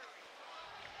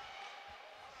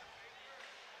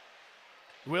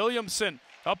 Williamson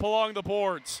up along the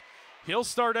boards. He'll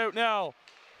start out now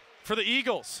for the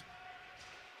Eagles.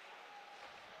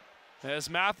 as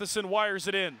Matheson wires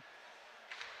it in.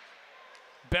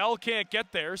 Bell can't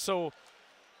get there, so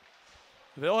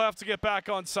they'll have to get back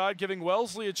on side, giving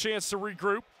Wellesley a chance to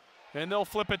regroup, and they'll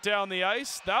flip it down the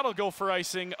ice. That'll go for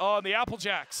icing on the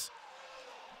Applejacks.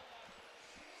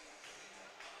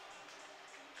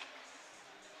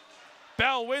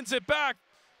 Bell wins it back,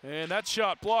 and that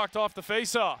shot blocked off the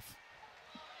face-off.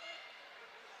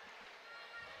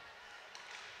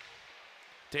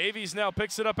 Davies now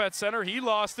picks it up at center. He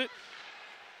lost it,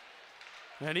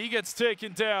 and he gets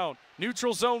taken down.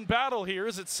 Neutral zone battle here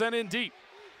as it's sent in deep.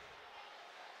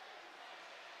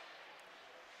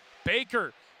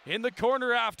 Baker in the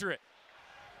corner after it.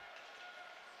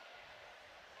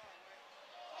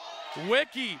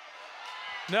 Wicki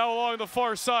now along the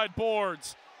far side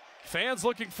boards. Fans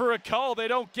looking for a call, they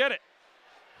don't get it.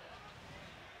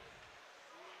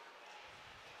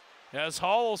 As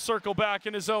Hall will circle back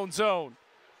in his own zone.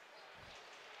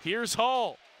 Here's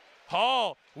Hall.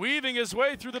 Hall weaving his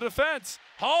way through the defense.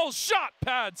 Hall's shot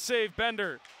pad save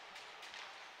Bender.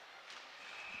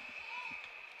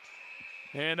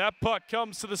 And that puck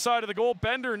comes to the side of the goal.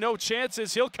 Bender, no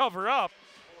chances. He'll cover up.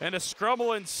 And a scrum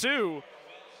will ensue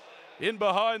in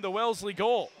behind the Wellesley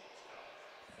goal.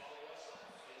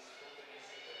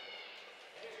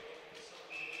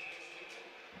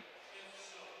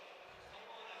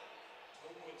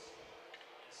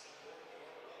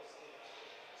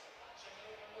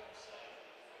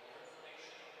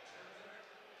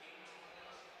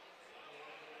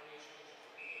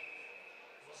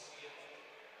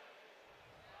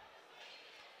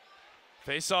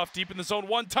 Face off deep in the zone.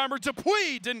 One-timer.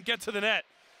 Dupuis didn't get to the net.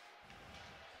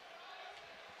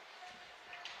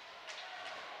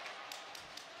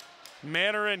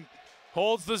 Mannarin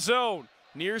holds the zone.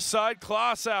 Near side,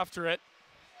 Klaas after it.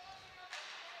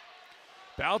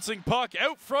 Bouncing puck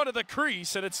out front of the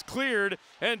crease, and it's cleared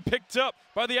and picked up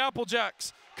by the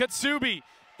Applejacks. Katsubi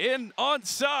in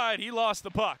onside. He lost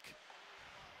the puck.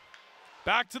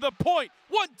 Back to the point.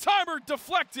 One-timer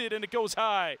deflected, and it goes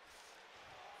high.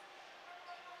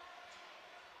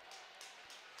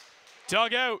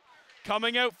 Dug out,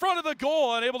 coming out front of the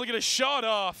goal, unable to get a shot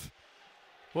off,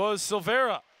 was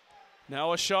Silvera.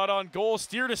 Now a shot on goal,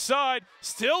 steered aside,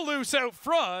 still loose out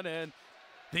front, and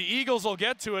the Eagles will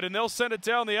get to it, and they'll send it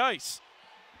down the ice.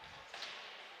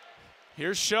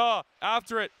 Here's Shaw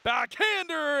after it,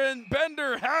 backhander, and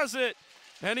Bender has it,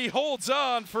 and he holds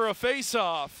on for a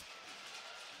face-off.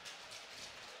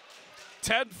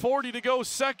 10:40 to go,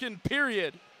 second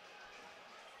period.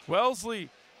 Wellesley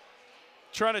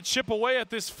trying to chip away at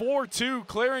this 4-2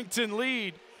 Clarington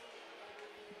lead.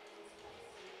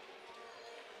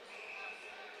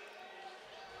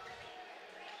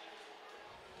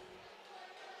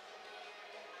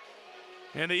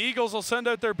 And the Eagles will send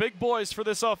out their big boys for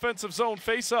this offensive zone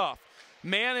face-off.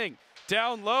 Manning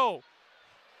down low.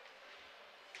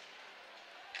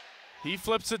 He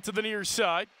flips it to the near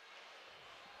side.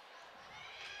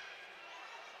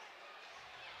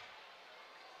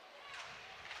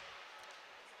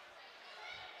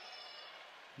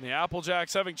 And the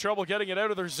Applejacks having trouble getting it out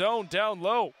of their zone down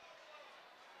low.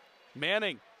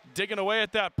 Manning digging away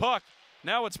at that puck.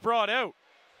 Now it's brought out.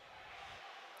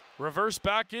 Reverse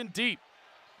back in deep.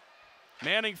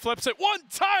 Manning flips it.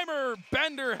 One-timer.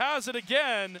 Bender has it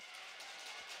again.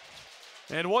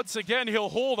 And once again, he'll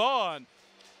hold on.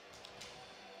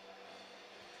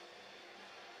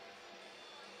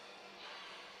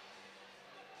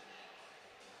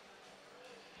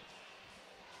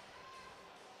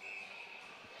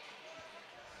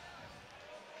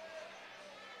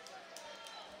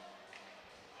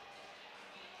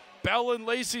 Bell and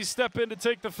Lacey step in to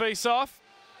take the face-off.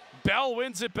 Bell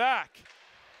wins it back.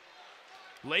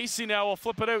 Lacey now will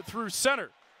flip it out through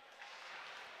center.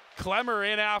 Clemmer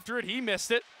in after it. He missed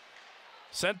it.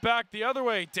 Sent back the other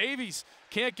way. Davies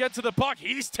can't get to the puck.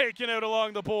 He's taken out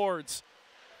along the boards.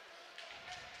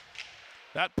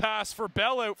 That pass for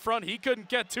Bell out front. He couldn't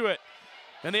get to it.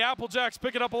 And the Applejacks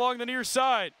pick it up along the near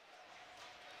side.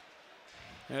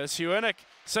 As Huenick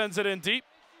sends it in deep.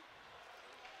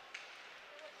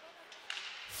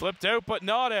 Flipped out, but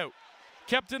not out.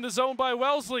 Kept in the zone by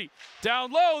Wellesley.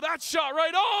 Down low, that shot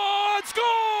right on, score!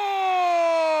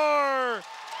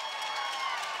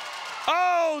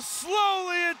 Oh,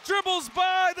 slowly it dribbles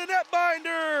by the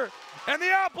netminder, and the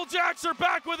Applejacks are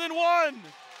back within one.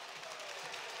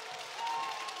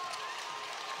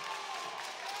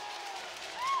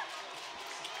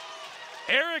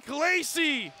 Eric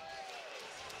Lacey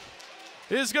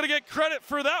is going to get credit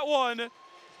for that one.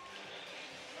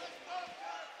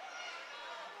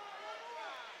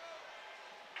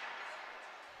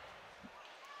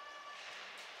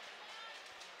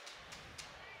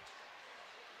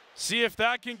 See if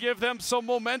that can give them some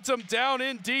momentum down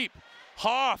in deep.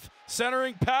 Hoff,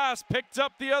 centering pass, picked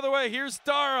up the other way. Here's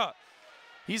Dara.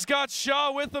 He's got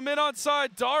Shaw with him in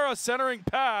onside. Dara, centering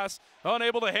pass,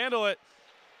 unable to handle it.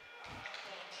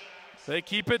 They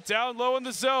keep it down low in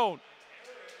the zone.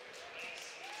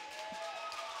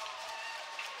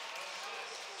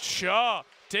 Shaw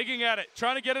digging at it,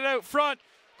 trying to get it out front.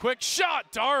 Quick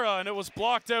shot, Dara, and it was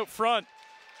blocked out front.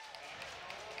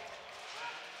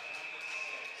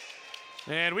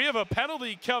 And we have a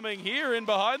penalty coming here in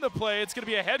behind the play. It's going to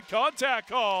be a head contact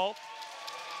call.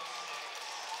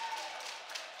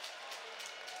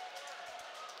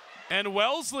 And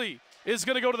Wellesley is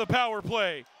going to go to the power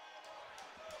play.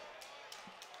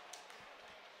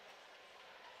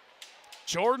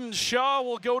 Jordan Shaw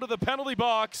will go to the penalty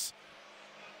box.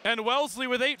 And Wellesley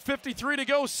with 8:53 to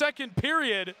go, second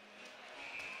period.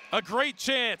 A great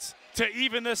chance to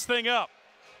even this thing up.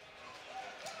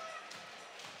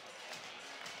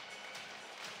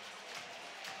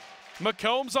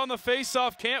 McCombs on the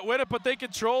faceoff, can't win it, but they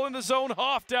control in the zone.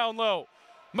 Hoff down low.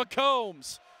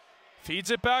 McCombs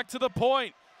feeds it back to the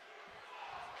point.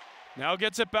 Now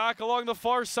gets it back along the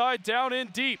far side, down in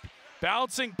deep.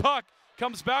 Bouncing puck,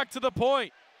 comes back to the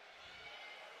point.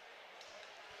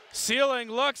 Sealing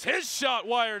looks, his shot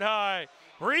wired high.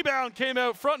 Rebound came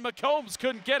out front, McCombs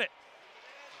couldn't get it.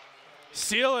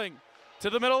 Sealing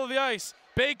to the middle of the ice.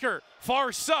 Baker,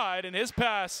 far side, and his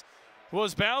pass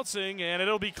was bouncing, and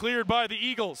it'll be cleared by the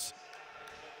Eagles.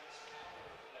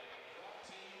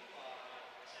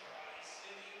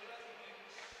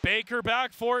 Baker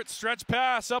back for it, stretch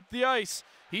pass up the ice.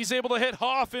 He's able to hit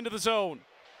Hoff into the zone.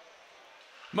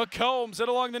 McCombs it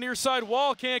along the near side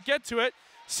wall, can't get to it.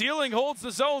 Sealing holds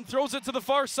the zone, throws it to the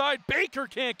far side. Baker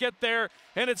can't get there,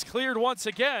 and it's cleared once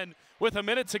again with a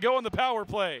minute to go in the power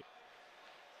play.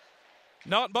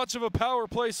 Not much of a power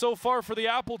play so far for the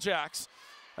Applejacks,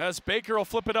 as Baker will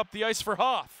flip it up the ice for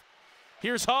Hoff.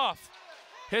 Here's Hoff,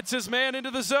 hits his man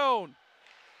into the zone.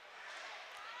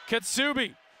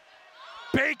 Katsubi,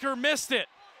 Baker missed it.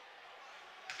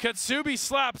 Katsubi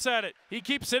slaps at it. He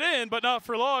keeps it in, but not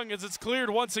for long, as it's cleared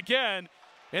once again,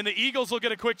 and the Eagles will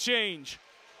get a quick change.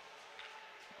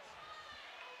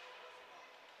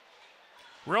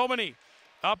 Romani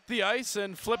up the ice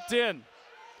and flipped in.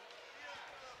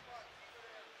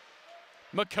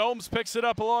 McCombs picks it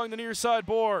up along the near side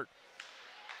board.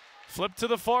 Flip to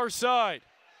the far side.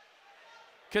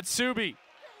 Katsubi.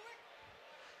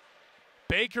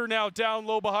 Baker now down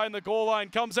low behind the goal line,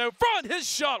 comes out front, his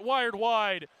shot wired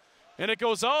wide, and it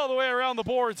goes all the way around the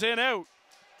boards and out.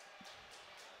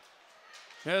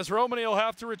 As Romani will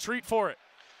have to retreat for it.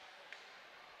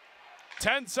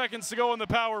 10 seconds to go in the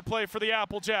power play for the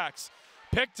Applejacks.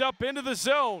 Picked up into the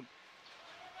zone.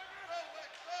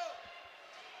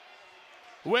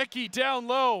 Wicki down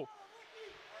low.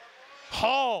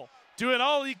 Hall doing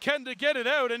all he can to get it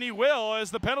out, and he will as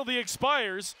the penalty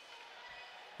expires.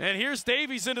 And here's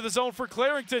Davies into the zone for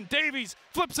Clarington. Davies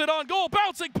flips it on goal,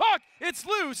 bouncing puck. It's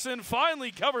loose and finally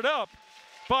covered up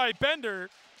by Bender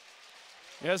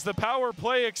as the power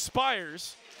play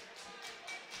expires.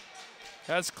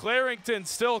 As Clarington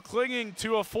still clinging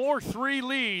to a 4-3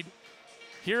 lead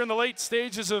here in the late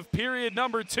stages of period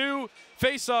number 2.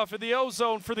 Face-off in the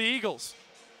O-zone for the Eagles.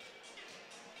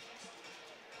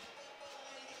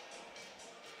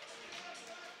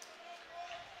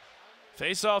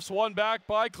 Face-off's won back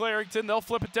by Clarington. They'll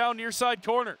flip it down near side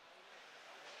corner.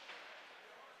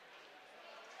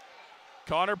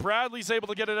 Connor Bradley's able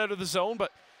to get it out of the zone,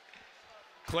 but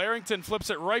Clarington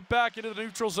flips it right back into the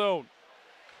neutral zone.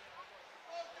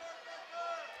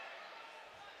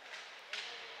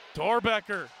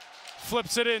 Dorbecker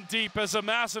flips it in deep as a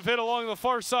massive hit along the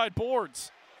far side boards.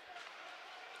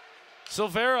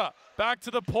 Silvera back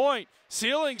to the point.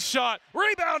 Sealing shot.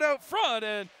 Rebound out front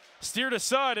and steered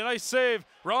aside. A nice save.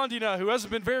 Rondina, who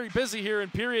hasn't been very busy here in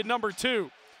period number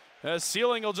 2. As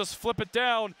Sealing will just flip it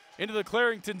down into the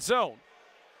Clarington zone.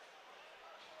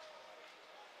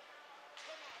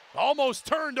 Almost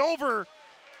turned over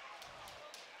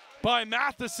by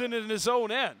Matheson in his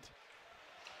own end.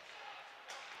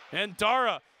 And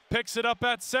Dara picks it up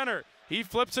at center. He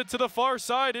flips it to the far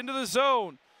side into the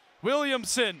zone.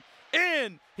 Williamson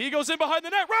in. He goes in behind the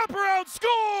net. Wraparound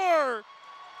score!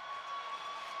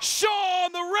 Shaw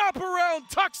on the wraparound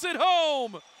tucks it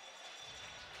home.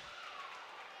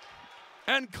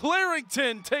 And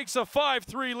Clarington takes a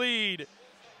 5-3 lead.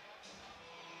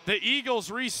 The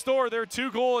Eagles restore their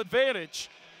 2-goal advantage.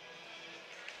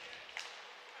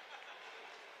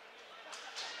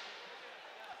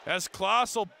 As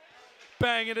Klaas will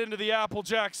bang it into the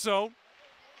Applejacks zone.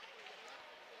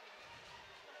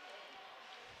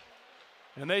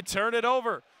 And they turn it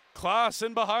over. Klaas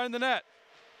in behind the net.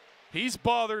 He's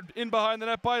bothered in behind the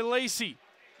net by Lacey.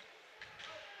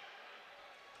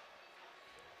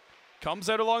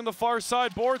 Comes out along the far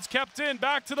side. Boards kept in.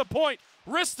 Back to the point.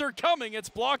 Wrister coming. It's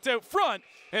blocked out front.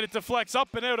 And it deflects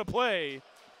up and out of play.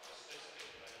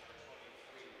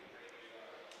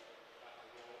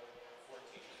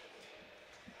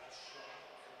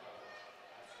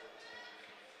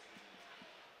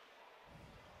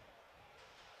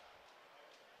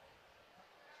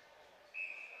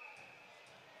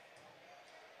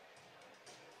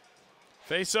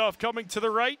 Face-off coming to the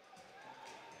right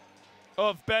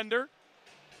of Bender.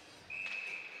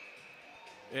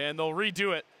 And they'll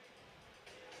redo it.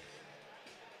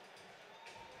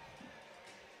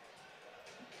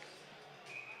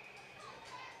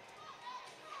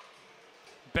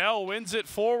 Bell wins it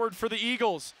forward for the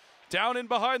Eagles. Down in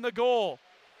behind the goal.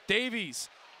 Davies.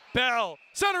 Bell.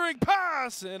 Centering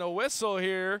pass. And a whistle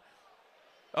here.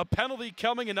 A penalty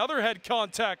coming. Another head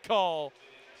contact call.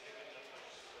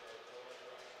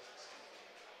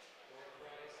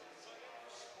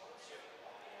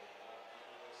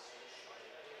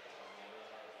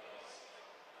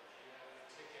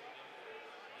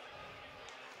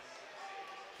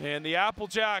 And the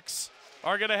Applejacks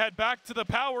are going to head back to the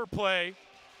power play.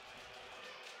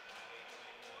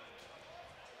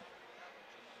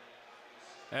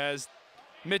 As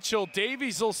Mitchell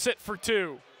Davies will sit for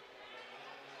two.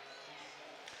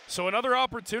 So another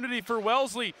opportunity for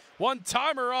Wellesley.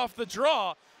 One-timer off the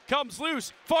draw. Comes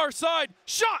loose. Far side.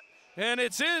 Shot! And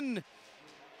it's in.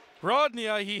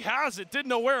 Rodney, he has it. Didn't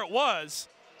know where it was.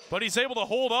 But he's able to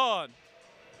hold on.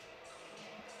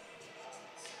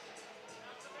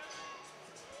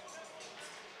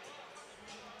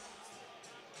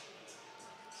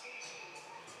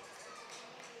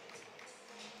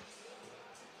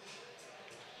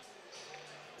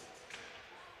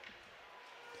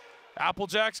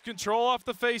 Applejacks control off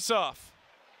the face-off.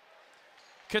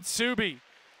 Katsubi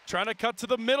trying to cut to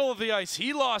the middle of the ice.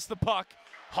 He lost the puck.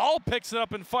 Hall picks it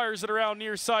up and fires it around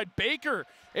near side. Baker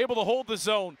able to hold the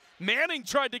zone. Manning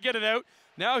tried to get it out.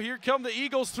 Now here come the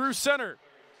Eagles through center.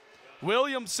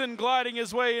 Williamson gliding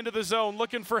his way into the zone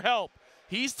looking for help.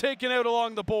 He's taken out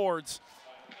along the boards.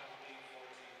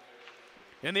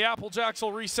 And the Applejacks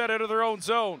will reset out of their own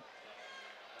zone.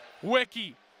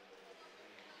 Wiki.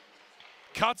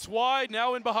 Cuts wide,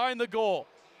 now in behind the goal.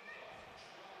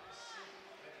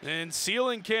 And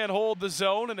Sealing can't hold the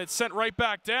zone, and it's sent right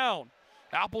back down.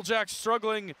 Applejacks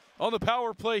struggling on the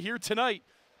power play here tonight.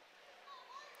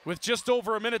 With just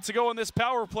over a minute to go in this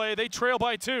power play, they trail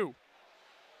by 2.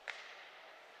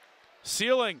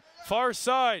 Sealing, far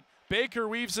side. Baker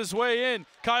weaves his way in.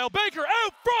 Kyle Baker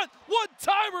out front.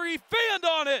 One-timer, he fanned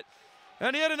on it.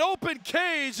 And he had an open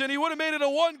cage, and he would have made it a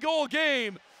 1-goal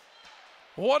game.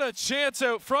 What a chance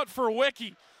out front for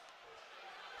Wiki.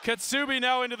 Katsubi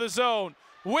now into the zone.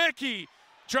 Wiki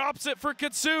drops it for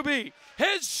Katsubi.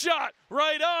 His shot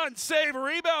right on. Save,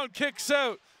 rebound, kicks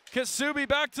out. Katsubi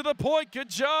back to the point. Good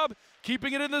job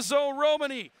keeping it in the zone.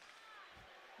 Romani.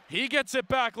 He gets it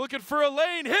back, looking for a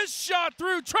lane. His shot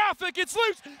through traffic. It's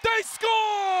loose. They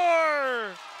score!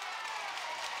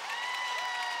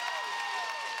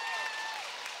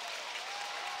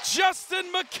 Justin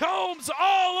McCombs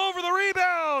all over the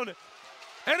rebound.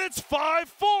 And it's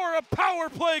 5-4, a power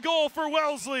play goal for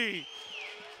Wellesley.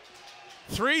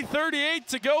 3:38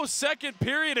 to go, second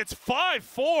period. It's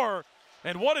 5-4.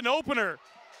 And what an opener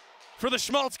for the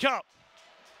Schmalz Cup.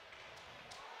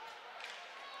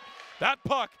 That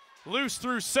puck loose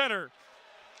through center.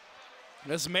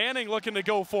 As Manning looking to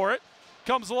go for it.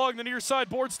 Comes along the near side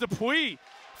boards. Dupuis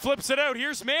flips it out.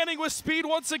 Here's Manning with speed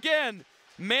once again.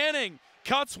 Manning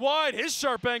cuts wide. His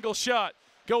sharp angle shot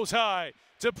goes high.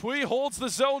 Dupuis holds the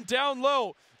zone down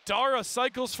low. Dara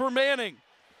cycles for Manning.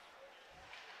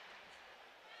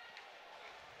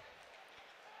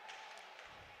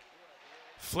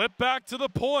 Flip back to the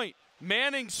point.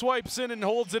 Manning swipes in and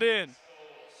holds it in.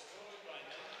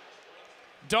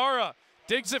 Dara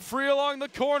digs it free along the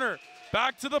corner.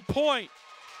 Back to the point.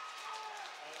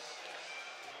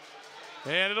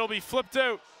 And it'll be flipped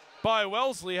out by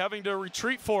Wellesley, having to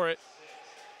retreat for it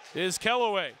is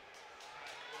Kellaway.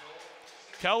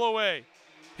 Kellaway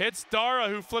hits Dara,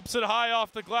 who flips it high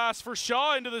off the glass for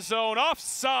Shaw into the zone.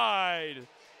 Offside.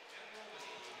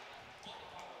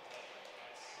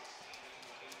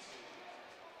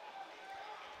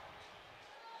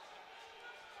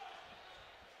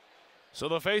 So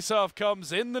the faceoff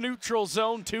comes in the neutral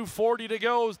zone. 2:40 to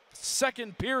go,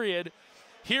 second period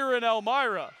here in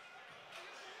Elmira.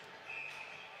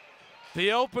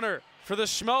 The opener for the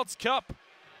Schmalz Cup.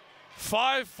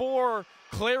 5-4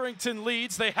 Clarington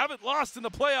leads. They haven't lost in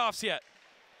the playoffs yet.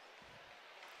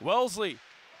 Wellesley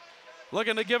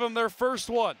looking to give them their first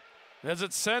one as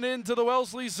it's sent into the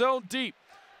Wellesley zone deep,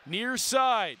 near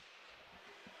side.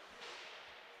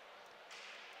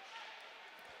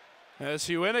 As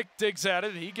Hewinick digs at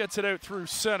it, he gets it out through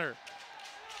center.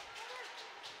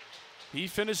 He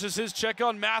finishes his check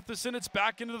on Matheson. It's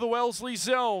back into the Wellesley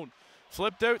zone.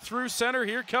 Flipped out through center.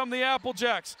 Here come the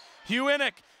Applejacks.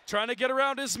 Hewinick trying to get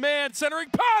around his man. Centering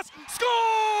pass. Score!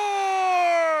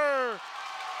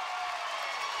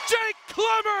 Jake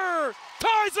Clemmer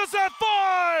ties us at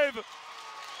 5.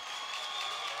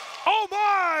 Oh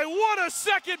my, what a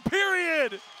second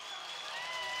period.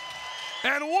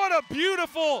 And what a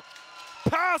beautiful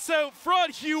pass out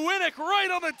front. Hewinick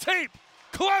right on the tape.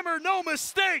 Clemmer, no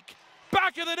mistake.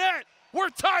 Back of the net. We're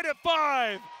tied at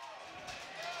 5.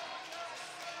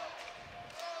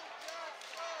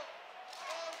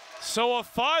 So a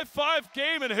 5-5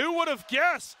 game, and who would have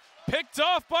guessed? Picked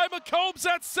off by McCombs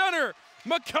at center.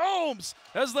 McCombs,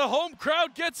 as the home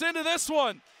crowd gets into this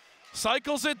one,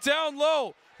 cycles it down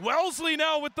low. Wellesley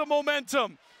now with the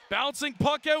momentum. Bouncing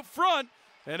puck out front,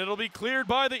 and it'll be cleared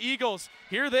by the Eagles.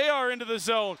 Here they are into the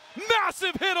zone.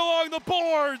 Massive hit along the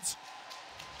boards.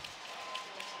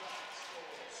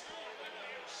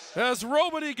 As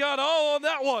Romany got all on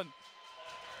that one.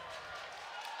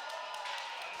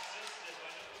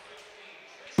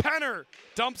 Penner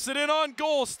dumps it in on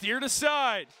goal, steered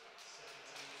aside.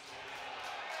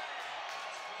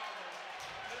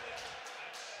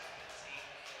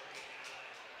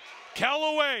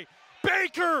 Callaway,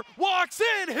 Baker walks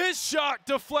in, his shot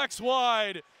deflects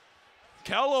wide.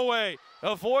 Callaway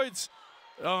avoids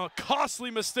a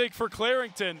costly mistake for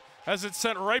Clarington as it's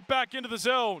sent right back into the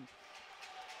zone.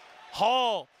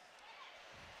 Hall,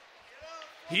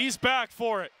 he's back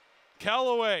for it.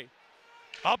 Callaway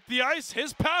up the ice,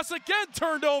 his pass again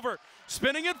turned over.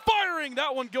 Spinning and firing,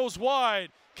 that one goes wide.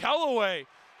 Callaway,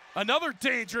 another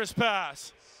dangerous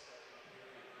pass.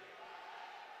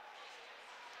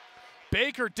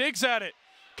 Baker digs at it,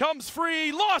 comes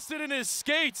free, lost it in his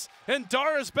skates, and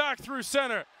Dara's back through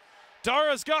center.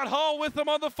 Dara's got Hall with him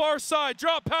on the far side.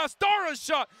 Drop pass, Dara's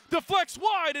shot deflects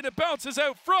wide, and it bounces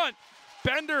out front.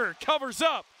 Bender covers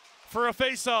up for a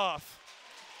face-off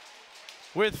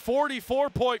with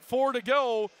 44.4 to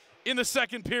go in the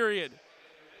second period.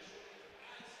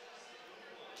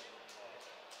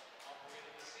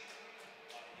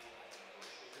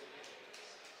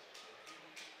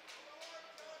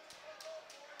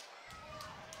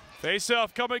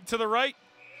 Face-off coming to the right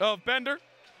of Bender.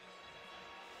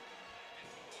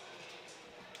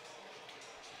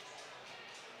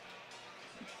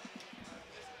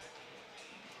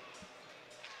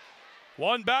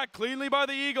 One back cleanly by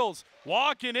the Eagles.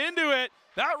 Walking into it.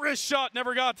 That wrist shot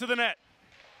never got to the net.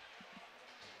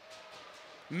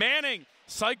 Manning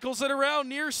cycles it around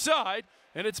near side,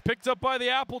 and it's picked up by the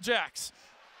Applejacks.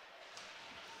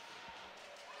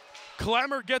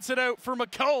 Clemmer gets it out for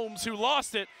McCombs, who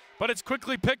lost it, but it's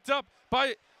quickly picked up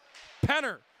by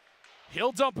Penner.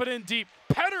 He'll dump it in deep.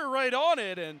 Penner right on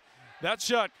it, and that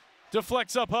shot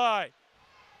deflects up high.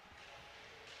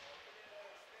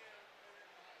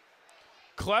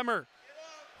 Clemmer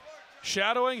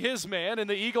shadowing his man, and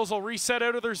the Eagles will reset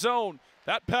out of their zone.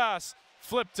 That pass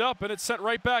flipped up, and it's sent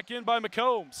right back in by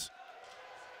McCombs.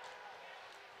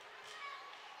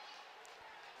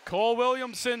 Cole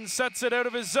Williamson sets it out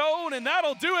of his zone, and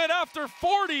that'll do it after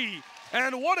 40.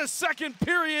 And what a second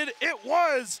period it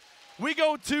was. We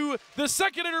go to the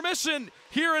second intermission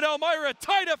here at Elmira,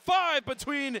 tied at 5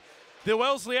 between the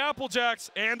Wellesley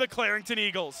Applejacks and the Clarington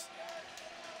Eagles.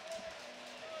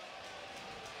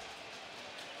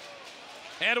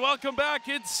 And welcome back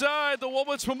inside the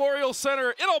Woolwich Memorial Centre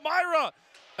in Elmira.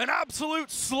 An absolute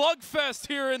slugfest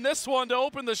here in this one to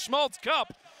open the Schmalz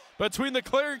Cup between the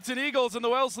Clarington Eagles and the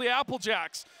Wellesley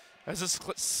Applejacks as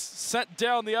it's sent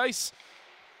down the ice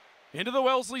into the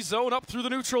Wellesley zone, up through the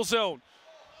neutral zone.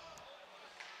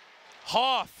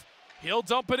 Hoff, he'll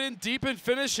dump it in deep and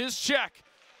finish his check.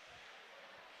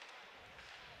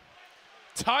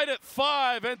 Tied at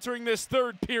 5 entering this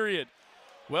third period.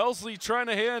 Wellesley trying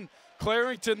to hand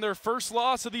Clarington their first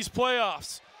loss of these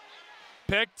playoffs.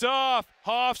 Picked off,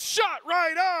 Hoff shot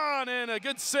right on, and a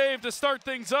good save to start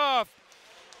things off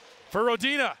for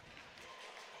Rodina.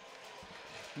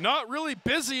 Not really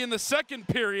busy in the second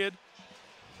period,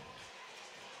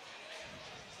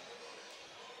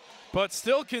 but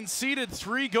still conceded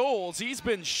 3 goals. He's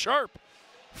been sharp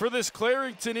for this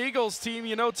Clarington Eagles team.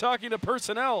 You know, talking to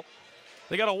personnel,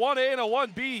 they got a 1A and a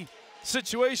 1B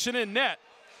situation in net.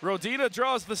 Rodina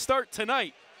draws the start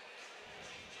tonight.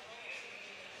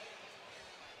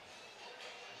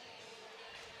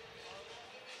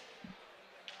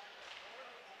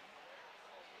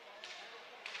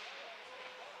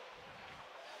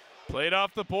 Played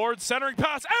off the board, centering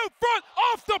pass, out front,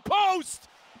 off the post!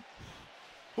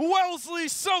 Wellesley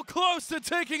so close to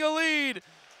taking a lead.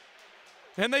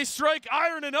 And they strike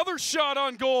iron, another shot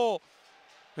on goal.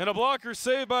 And a blocker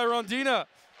saved by Rondina.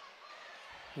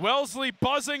 Wellesley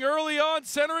buzzing early on,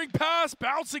 centering pass,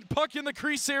 bouncing puck in the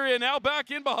crease area, now back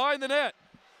in behind the net.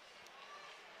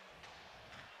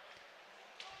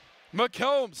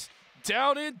 McCombs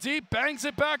down in deep, bangs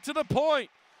it back to the point.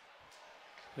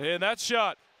 And that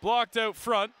shot blocked out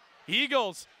front.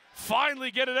 Eagles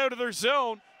finally get it out of their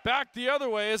zone. Back the other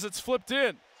way as it's flipped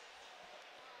in.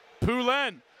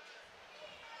 Poulin.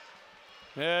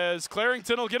 As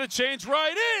Clarington will get a change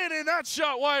right in, and that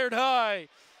shot wired high.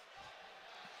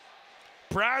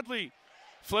 Bradley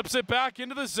flips it back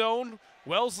into the zone.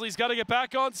 Wellesley's got to get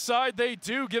back on side. They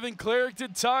do, giving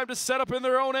Clarington time to set up in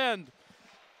their own end.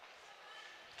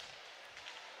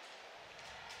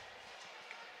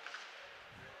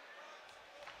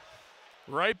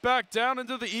 Right back down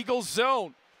into the Eagles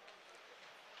zone.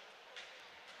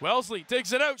 Wellesley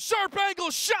digs it out, sharp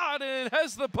angle shot, and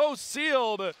has the post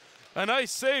sealed. A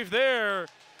nice save there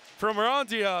from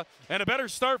Rondia, and a better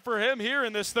start for him here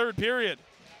in this third period.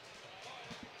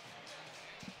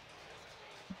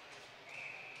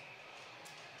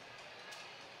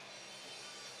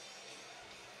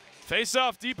 Face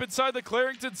off deep inside the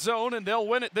Clarington zone, and they'll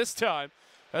win it this time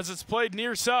as it's played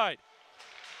near side.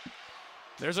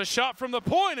 There's a shot from the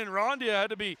point, and Rondia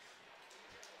had to be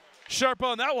sharp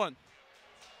on that one,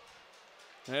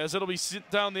 as it'll be sent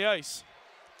down the ice.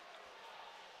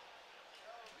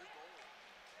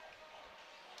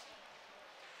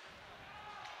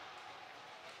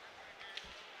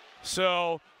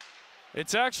 So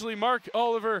it's actually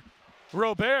Marc-Oliver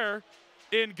Robert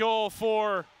in goal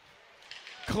for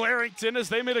Clarington, as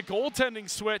they made a goaltending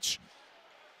switch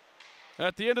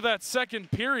at the end of that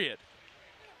second period.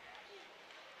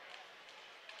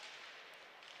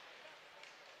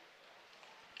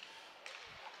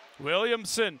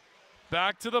 Williamson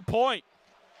back to the point.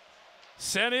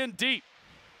 Sent in deep.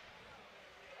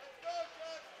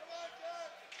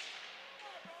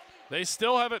 They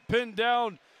still have it pinned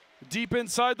down deep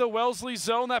inside the Wellesley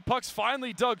zone. That puck's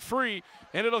finally dug free,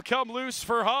 and it'll come loose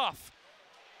for Hoff.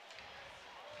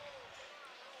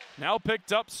 Now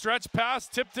picked up, stretch pass,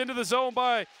 tipped into the zone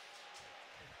by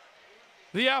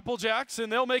the Applejacks,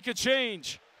 and they'll make a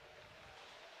change.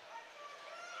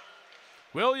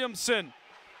 Williamson,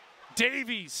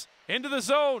 Davies into the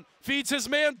zone, feeds his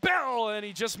man Bell, and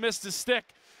he just missed his stick.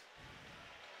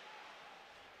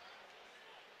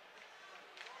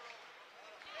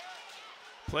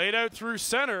 Played out through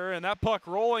center, and that puck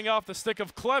rolling off the stick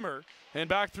of Clemmer and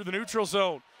back through the neutral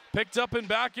zone. Picked up and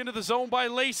back into the zone by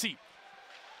Lacey.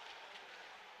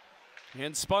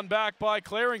 And spun back by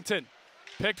Clarington.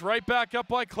 Picked right back up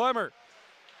by Clemmer.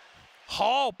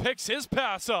 Hall picks his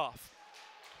pass off.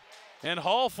 And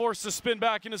Hall forced to spin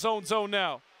back in his own zone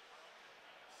now.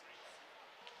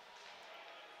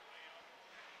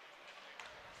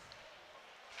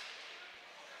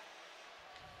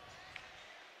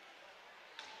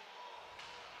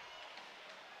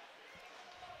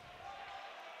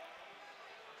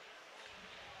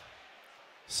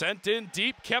 Sent in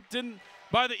deep, kept in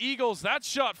by the Eagles. That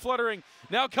shot fluttering.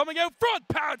 Now coming out front,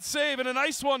 pad save, and a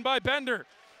nice one by Bender.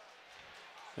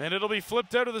 And it'll be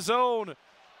flipped out of the zone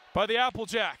by the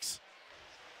Applejacks.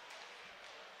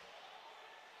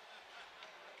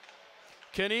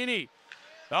 Canini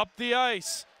up the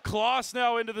ice. Kloss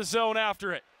now into the zone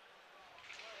after it.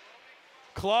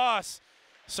 Kloss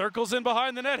circles in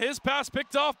behind the net. His pass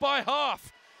picked off by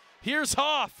Hoff. Here's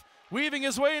Hoff weaving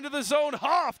his way into the zone.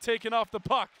 Hoff taking off the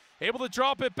puck. Able to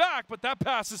drop it back, but that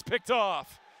pass is picked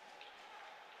off.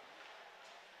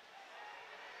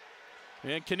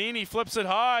 And Canini flips it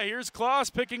high. Here's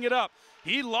Kloss picking it up.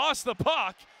 He lost the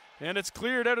puck, and it's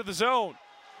cleared out of the zone.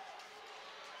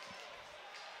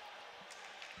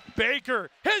 Baker,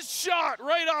 his shot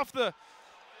right off the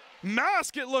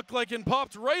mask, it looked like, and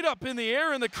popped right up in the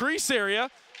air in the crease area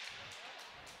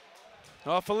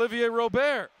off Olivier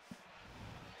Robert.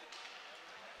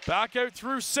 Back out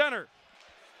through center.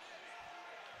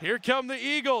 Here come the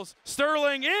Eagles.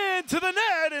 Sterling into the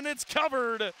net, and it's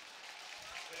covered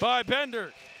by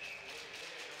Bender.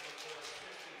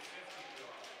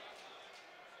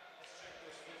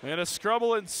 And a scrabble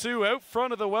will ensue out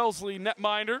front of the Wellesley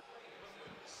netminder.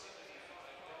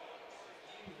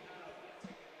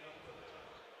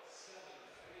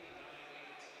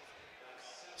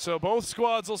 So both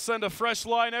squads will send a fresh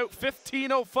line out.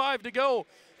 15:05 to go.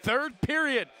 Third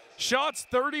period. Shots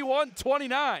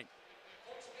 31-29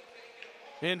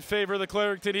 in favor of the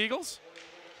Clarington Eagles.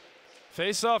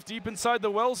 Face off deep inside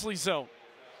the Wellesley zone.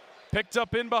 Picked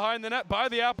up in behind the net by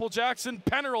the Applejacks, and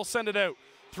Penner will send it out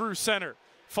through center.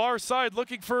 Far side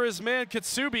looking for his man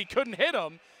Kitsubi, couldn't hit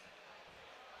him.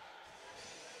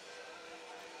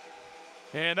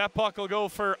 And that puck will go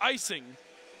for icing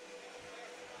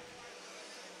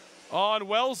on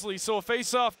Wellesley. So a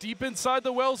face-off deep inside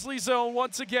the Wellesley zone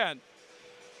once again.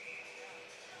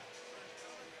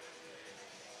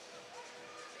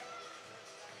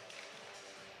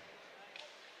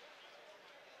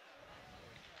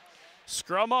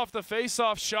 Scrum off the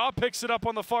face-off. Shaw picks it up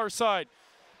on the far side.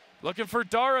 Looking for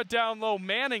Dara down low.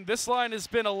 Manning, this line has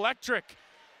been electric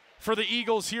for the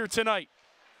Eagles here tonight.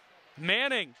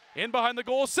 Manning in behind the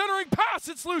goal. Centering pass.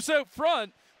 It's loose out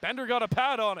front. Bender got a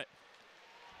pad on it.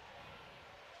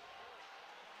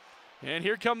 And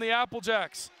here come the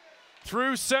Applejacks.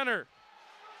 Through center.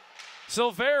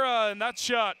 Silvera, and that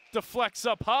shot deflects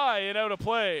up high and out of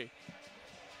play.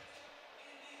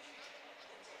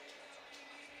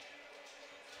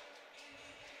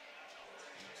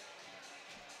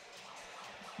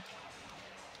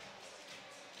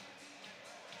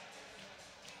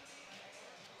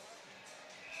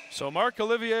 So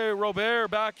Marc-Olivier Robert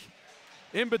back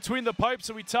in between the pipes,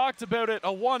 and we talked about it,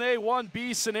 a 1A,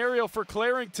 1B scenario for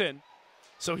Clarington.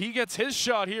 So he gets his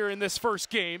shot here in this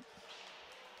first game.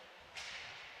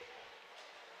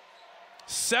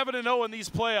 7-0 in these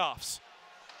playoffs.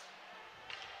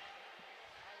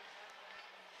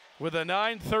 With a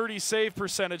 .930 save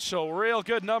percentage, so real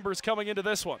good numbers coming into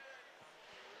this one.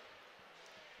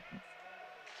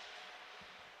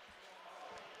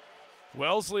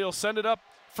 Wellesley will send it up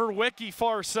for Wiki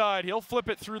far side. He'll flip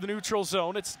it through the neutral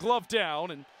zone. It's gloved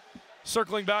down, and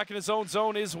circling back in his own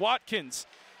zone is Watkins.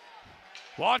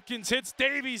 Watkins hits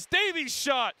Davies. Davies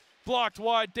shot blocked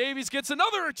wide. Davies gets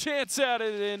another chance at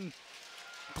it, and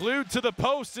glued to the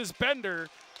post is Bender,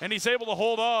 and he's able to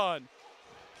hold on.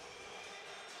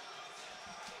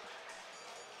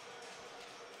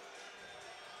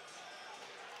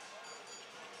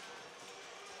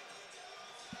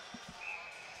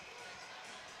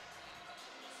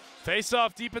 Face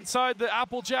off deep inside the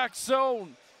Applejacks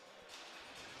zone.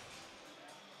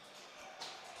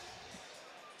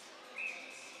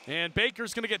 And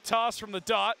Baker's going to get tossed from the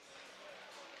dot.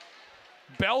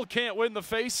 Bell can't win the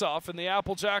face-off, and the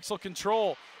Applejacks will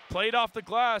control. Played off the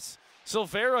glass.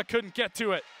 Silvera couldn't get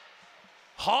to it.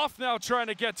 Hoff now trying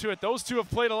to get to it. Those two have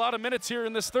played a lot of minutes here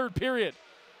in this third period.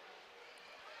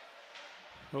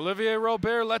 Olivier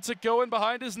Robert lets it go in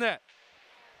behind his net.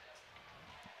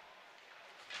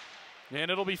 And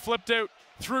it'll be flipped out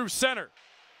through center.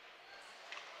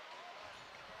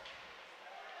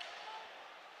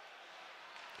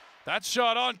 That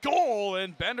shot on goal,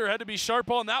 and Bender had to be sharp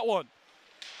on that one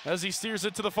as he steers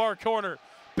it to the far corner.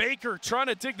 Baker trying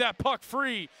to dig that puck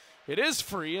free. It is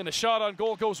free, and a shot on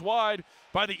goal goes wide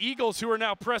by the Eagles, who are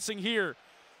now pressing here.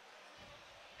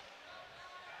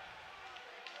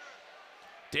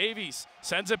 Davies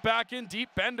sends it back in deep.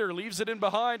 Bender leaves it in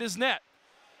behind his net.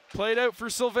 Played out for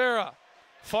Silvera.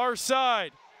 Far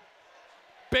side.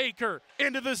 Baker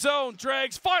into the zone.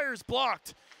 Drags, fires,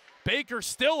 blocked. Baker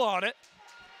still on it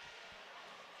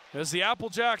as the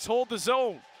Applejacks hold the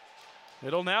zone.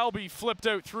 It'll now be flipped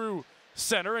out through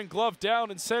center and gloved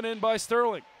down and sent in by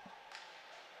Sterling.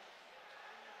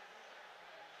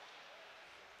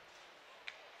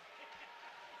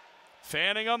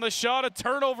 Fanning on the shot, a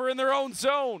turnover in their own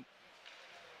zone.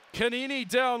 Kanini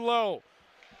down low.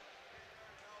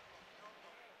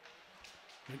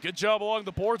 Good job along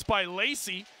the boards by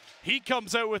Lacey. He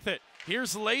comes out with it.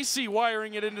 Here's Lacey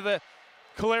wiring it into the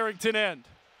Clarington end.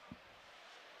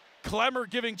 Clemmer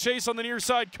giving chase on the near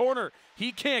side corner.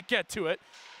 He can't get to it.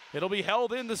 It'll be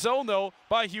held in the zone, though,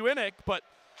 by Hewinick, but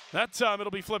that time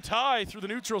it'll be flipped high through the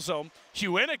neutral zone.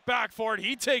 Hewinick back for it.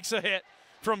 He takes a hit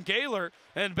from Gaylor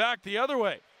and back the other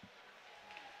way.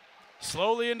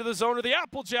 Slowly into the zone of the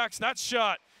Applejacks. That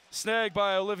shot snagged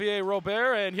by Olivier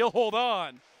Robert, and he'll hold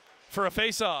on for a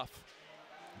face-off.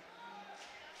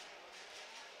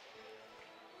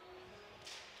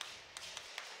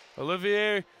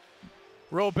 Olivier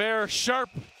Robert sharp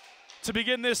to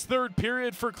begin this third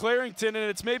period for Clarington, and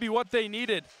it's maybe what they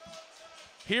needed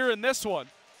here in this one.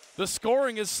 The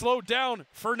scoring is slowed down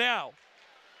for now.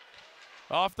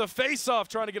 Off the face-off,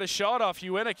 trying to get a shot off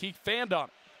Hewinick. He fanned on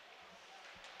it.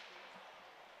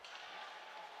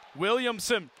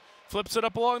 Williamson flips it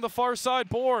up along the far side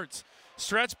boards.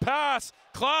 Stretch pass.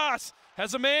 Klaas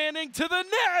has a Manning to the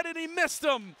net, and he missed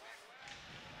him.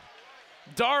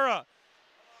 Dara.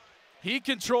 He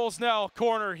controls now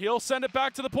corner. He'll send it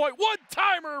back to the point.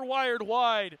 One-timer wired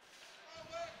wide.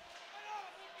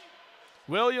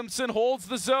 Williamson holds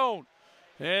the zone.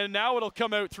 And now it'll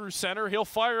come out through center. He'll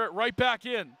fire it right back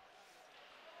in.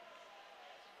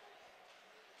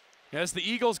 As the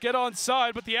Eagles get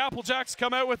onside, but the Applejacks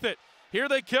come out with it. Here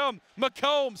they come.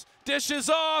 McCombs dishes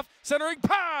off, centering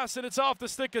pass, and it's off the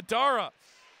stick of Dara.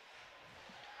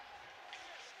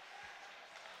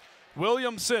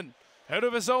 Williamson out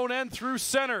of his own end through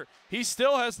center. He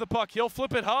still has the puck. He'll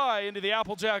flip it high into the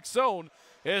Applejacks zone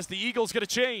as the Eagles get a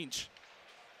change.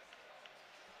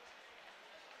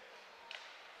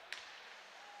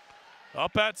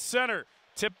 Up at center,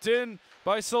 tipped in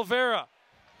by Silvera.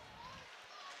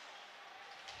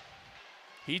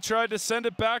 He tried to send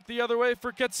it back the other way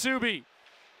for Katsubi.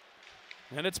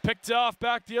 And it's picked off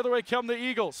back the other way come the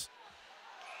Eagles.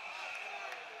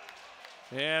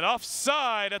 And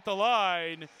offside at the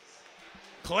line,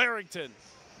 Clarington.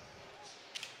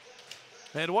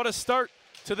 And what a start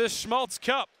to this Schmalz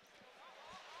Cup.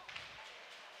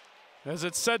 As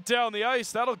it's set down the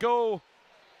ice, that'll go,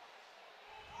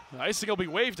 the icing will be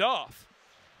waved off.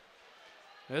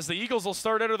 As the Eagles will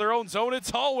start out of their own zone, it's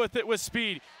Hall with it with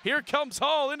speed. Here comes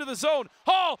Hall into the zone.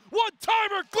 Hall,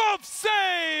 one-timer, glove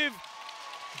save!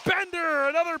 Bender,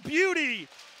 another beauty,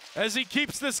 as he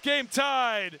keeps this game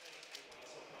tied.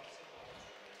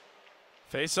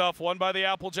 Face-off won by the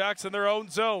Applejacks in their own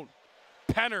zone.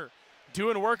 Penner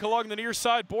doing work along the near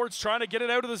side boards, trying to get it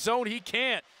out of the zone. He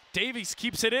can't. Davies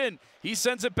keeps it in. He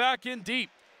sends it back in deep.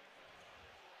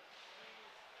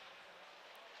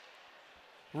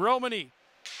 Romani.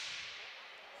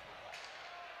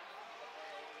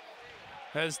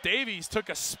 As Davies took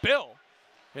a spill,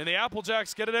 and the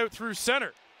Applejacks get it out through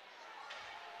center.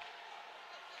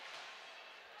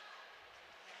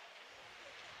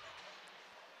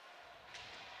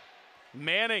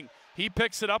 Manning, he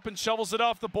picks it up and shovels it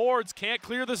off the boards. Can't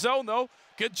clear the zone, though.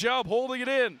 Good job holding it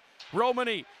in.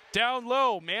 Romani down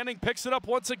low. Manning picks it up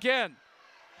once again.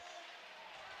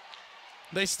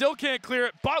 They still can't clear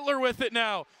it. Butler with it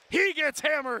now. He gets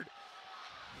hammered.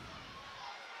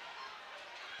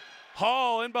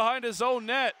 Hall in behind his own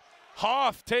net.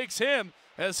 Hoff takes him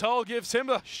as Hull gives him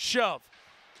a shove.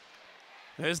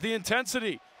 As the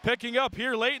intensity picking up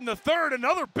here late in the third.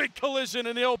 Another big collision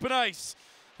in the open ice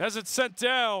as it's sent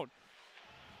down.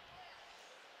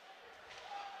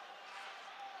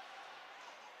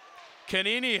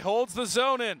 Kanini holds the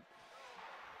zone in,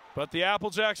 but the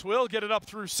Applejacks will get it up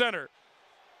through center.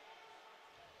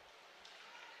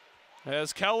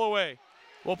 As Callaway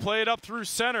will play it up through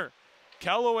center.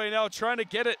 Callaway now trying to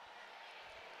get it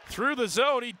through the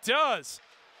zone. He does.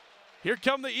 Here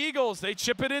come the Eagles. They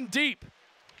chip it in deep.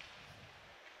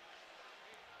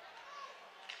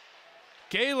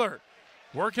 Gaylor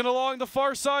working along the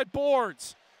far side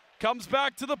boards. Comes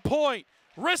back to the point.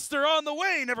 Rister on the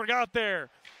way. Never got there.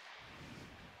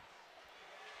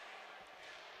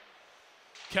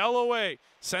 Callaway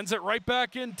sends it right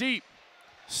back in deep.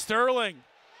 Sterling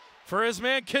for his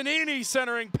man Kanini,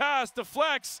 centering pass,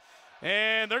 deflects,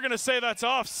 and they're going to say that's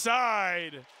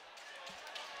offside.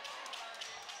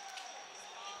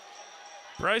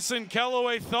 Bryson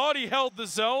Callaway thought he held the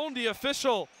zone. The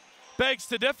official begs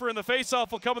to differ, and the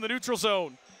faceoff will come in the neutral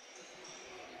zone.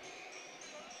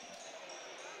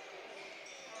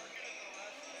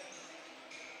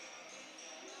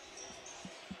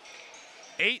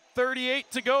 .38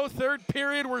 to go, third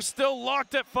period. We're still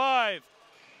locked at 5.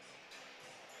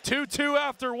 2-2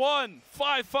 after 1,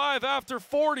 5-5 after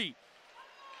 40.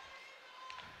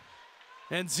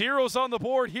 And zeros on the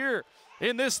board here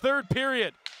in this third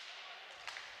period.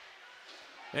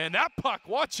 And that puck,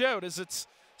 watch out, as it's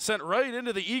sent right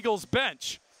into the Eagles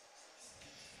bench.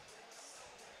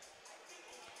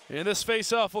 And this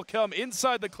faceoff will come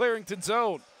inside the Clarington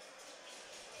zone.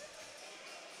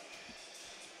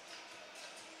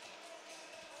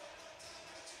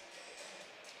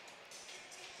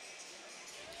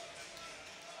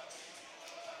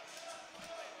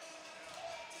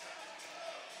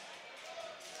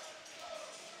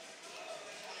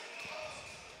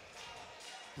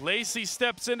 Lacey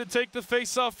steps in to take the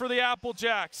faceoff for the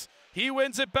Applejacks. He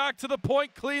wins it back to the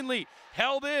point cleanly,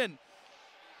 held in.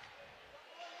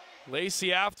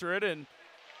 Lacey after it, and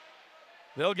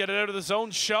they'll get it out of the zone.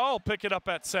 Shaw will pick it up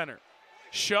at center.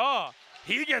 Shaw,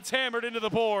 he gets hammered into the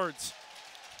boards.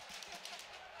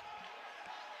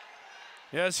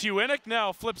 Yes, Hewinick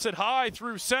now flips it high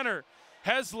through center.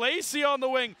 Has Lacey on the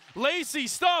wing. Lacey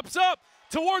stops up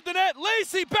toward the net.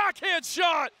 Lacey backhand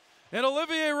shot. And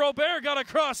Olivier Robert got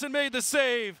across and made the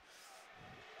save.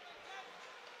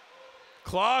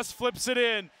 Klaus flips it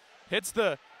in, hits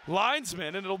the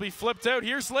linesman, and it'll be flipped out.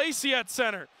 Here's Lacey at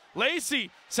center. Lacey,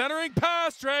 centering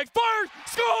pass, drag, fires,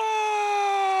 score!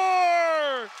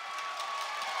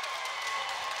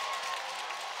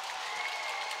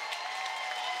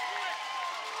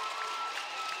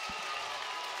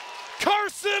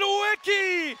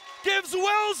 Lucky gives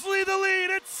Wellesley the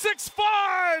lead. It's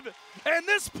 6-5, and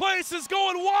this place is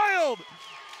going wild.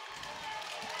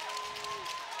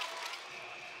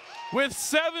 With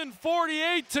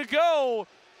 7:48 to go,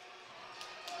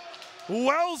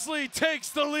 Wellesley takes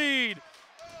the lead.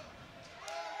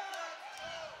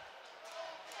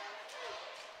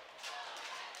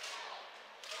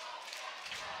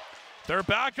 They're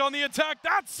back on the attack.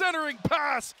 That centering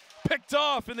pass picked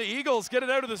off, and the Eagles get it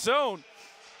out of the zone.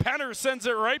 Penner sends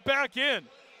it right back in.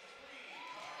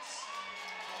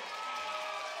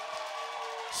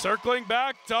 Circling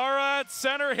back, Dara at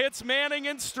center, hits Manning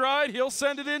in stride. He'll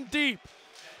send it in deep.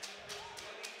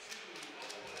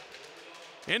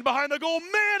 In behind the goal,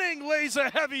 Manning lays a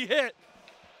heavy hit.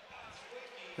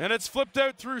 And it's flipped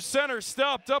out through center,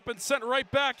 stopped up and sent right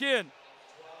back in.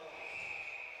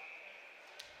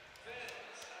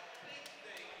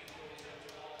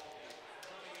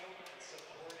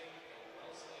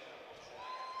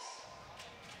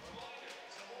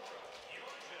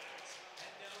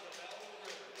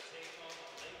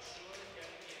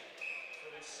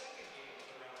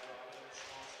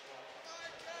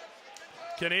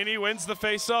 Canini wins the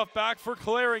faceoff back for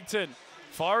Clarington.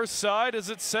 Far side as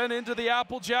it's sent into the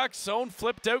Applejacks zone.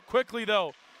 Flipped out quickly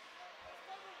though.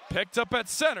 Picked up at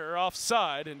center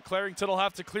offside, and Clarington will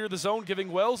have to clear the zone,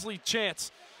 giving Wellesley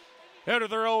chance out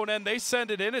of their own end. They send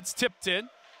it in. It's tipped in.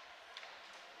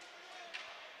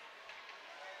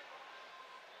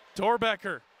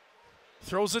 Dorbecker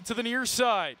throws it to the near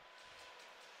side.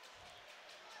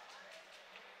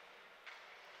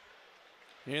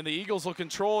 And the Eagles will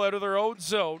control out of their own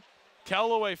zone.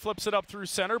 Callaway flips it up through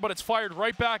center, but it's fired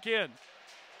right back in.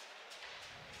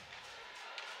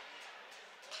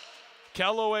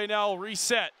 Callaway now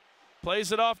reset.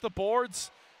 Plays it off the boards,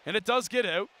 and it does get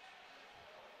out.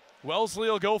 Wellesley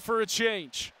will go for a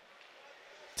change.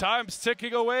 Time's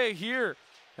ticking away here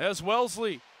as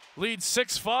Wellesley leads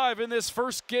 6-5 in this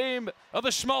first game of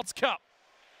the Schmalz Cup.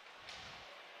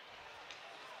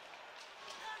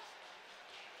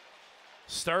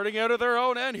 Starting out of their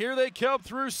own end, here they come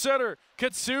through center.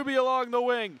 Katsubi along the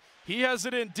wing. He has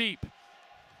it in deep.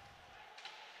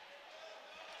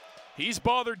 He's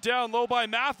bothered down low by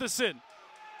Matheson.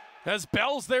 As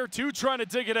Bell's there too, trying to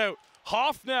dig it out.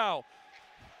 Hoff now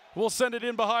will send it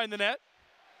in behind the net.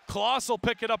 Kloss will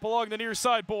pick it up along the near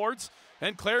side boards,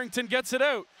 and Clarington gets it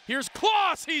out. Here's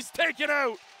Kloss, he's taken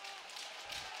out.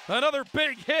 Another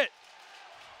big hit.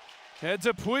 And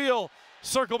Dupuis will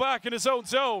circle back in his own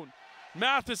zone.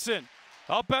 Matheson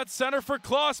up at center for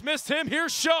Kloss, missed him.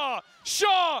 Here's Shaw.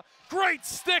 Shaw, great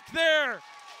stick there.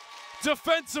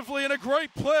 Defensively, and a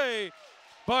great play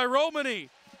by Romani.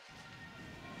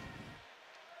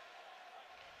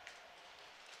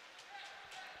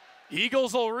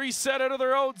 Eagles will reset out of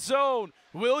their own zone.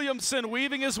 Williamson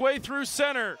weaving his way through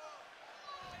center.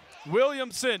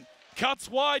 Williamson cuts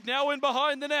wide, now in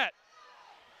behind the net.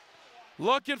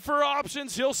 Looking for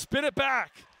options, he'll spin it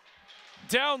back.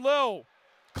 Down low,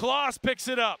 Kloss picks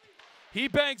it up. He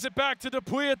bangs it back to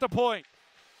Dupuis at the point.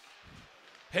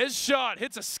 His shot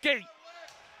hits a skate.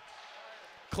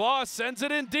 Kloss sends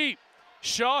it in deep.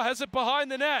 Shaw has it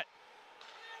behind the net.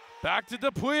 Back to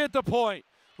Dupuis at the point.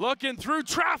 Looking through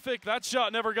traffic. That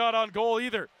shot never got on goal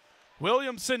either.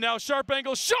 Williamson now, sharp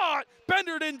angle shot.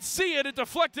 Bender didn't see it. It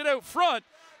deflected out front.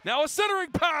 Now a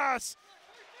centering pass.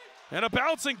 And a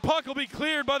bouncing puck will be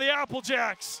cleared by the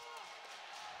Applejacks.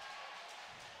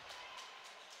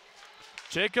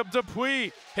 Jacob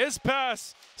Dupuis, his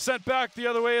pass sent back the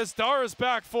other way as Dara's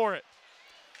back for it.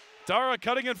 Dara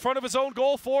cutting in front of his own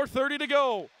goal, 4:30 to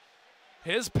go.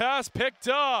 His pass picked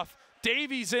off.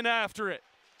 Davies in after it.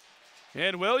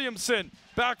 And Williamson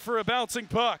back for a bouncing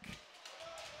puck.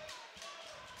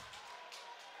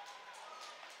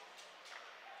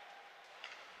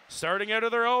 Starting out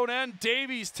of their own end,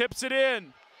 Davies tips it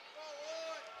in.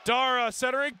 Dara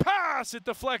centering pass, it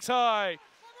deflects high.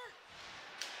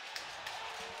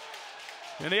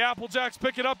 And the Applejacks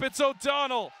pick it up, it's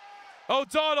O'Donnell.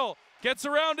 O'Donnell gets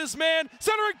around his man,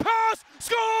 centering pass,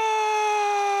 score!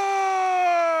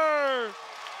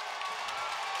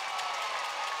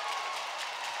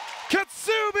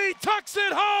 Katsubi tucks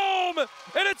it home,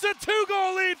 and it's a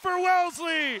 2-goal lead for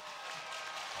Wellesley.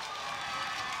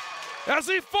 As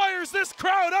he fires this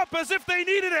crowd up as if they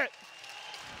needed it.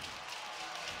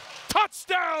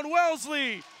 Touchdown,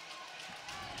 Wellesley.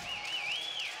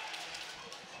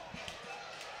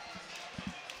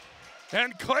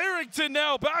 And Clarington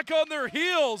now back on their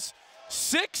heels,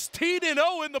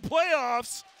 16-0 in the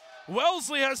playoffs.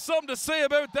 Wellesley has something to say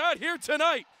about that here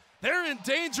tonight. They're in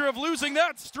danger of losing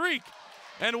that streak.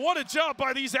 And what a job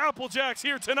by these Applejacks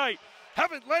here tonight.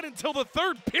 haven't led until the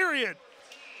third period.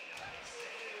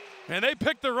 And they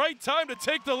picked the right time to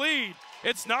take the lead.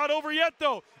 It's not over yet,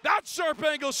 though. That sharp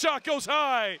angle shot goes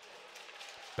high.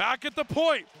 Back at the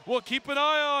point. We'll keep an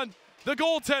eye on the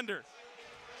goaltender.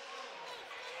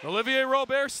 Olivier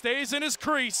Robert stays in his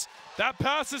crease. That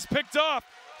pass is picked off.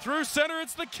 Through center,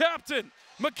 it's the captain,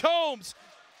 McCombs.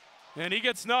 And he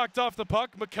gets knocked off the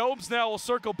puck. McCombs now will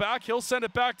circle back. He'll send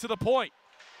it back to the point.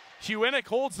 Hewenick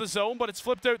holds the zone, but it's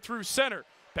flipped out through center.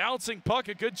 Bouncing puck,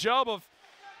 a good job of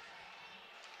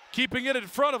keeping it in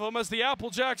front of him as the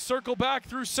Applejacks circle back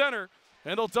through center,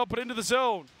 and they'll dump it into the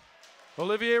zone.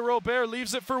 Olivier Robert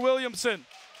leaves it for Williamson.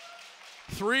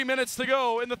 3 minutes to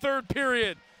go in the third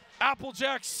period.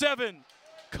 Applejacks 7,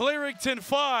 Clarington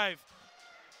 5.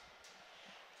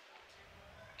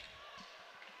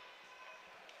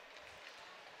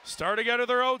 Starting out of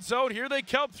their own zone, here they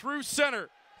come through center.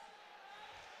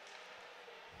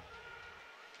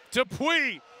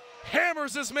 Dupuis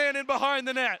hammers his man in behind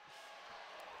the net.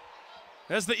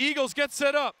 As the Eagles get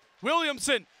set up,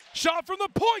 Williamson, shot from the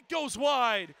point goes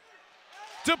wide.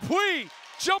 Dupuis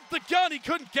jumped the gun, he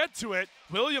couldn't get to it.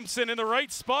 Williamson in the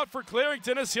right spot for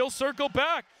Clarington as he'll circle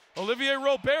back. Olivier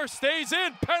Robert stays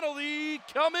in, penalty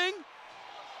coming.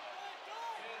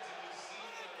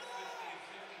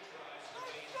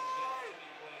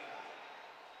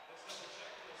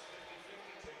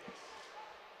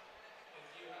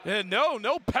 And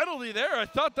no penalty there. I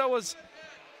thought that was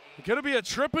going to be a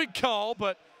tripping call,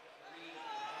 but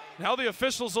now the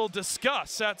officials will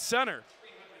discuss at center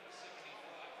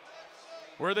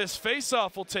where this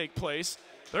face-off will take place.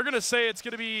 They're going to say it's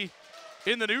going to be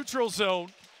in the neutral zone.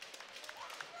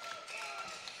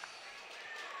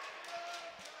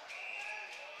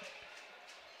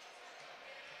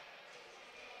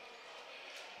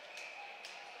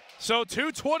 So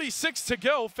 2:26 to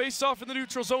go. Face-off in the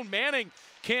neutral zone. Manning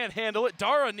can't handle it.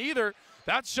 Dara neither.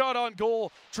 That shot on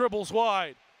goal dribbles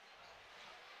wide.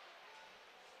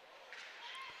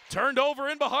 Turned over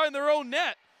in behind their own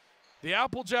net. The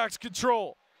Applejacks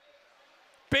control.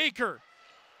 Baker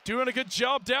doing a good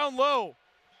job down low.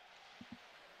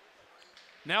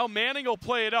 Now Manning will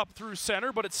play it up through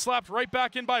center, but it's slapped right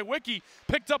back in by Wiki.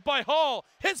 Picked up by Hall.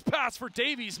 His pass for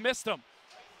Davies missed him.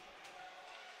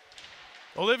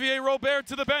 Olivier Robert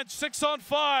to the bench,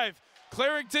 6-on-5.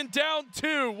 Clarington down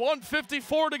 2,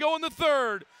 1:54 to go in the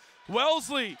third.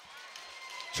 Wellesley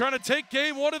trying to take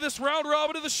game one of this round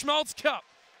robin of the Schmalz Cup.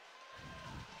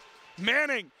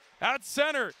 Manning at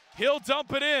center, he'll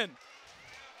dump it in.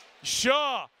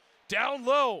 Shaw down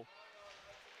low.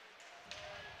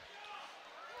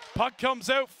 Puck comes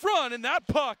out front, and that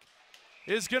puck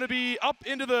is going to be up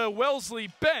into the Wellesley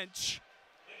bench.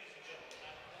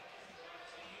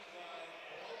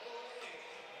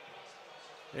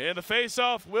 And the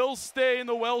face-off will stay in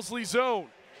the Wellesley zone.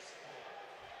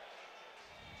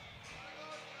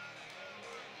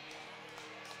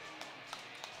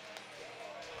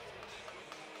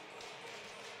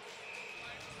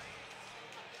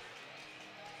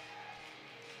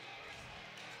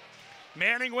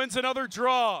 Manning wins another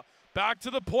draw. Back to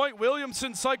the point.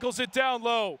 Williamson cycles it down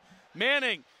low.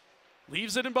 Manning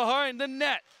leaves it in behind the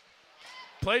net.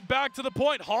 Played back to the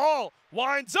point. Hall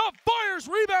winds up, fires,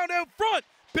 rebound out front.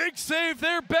 Big save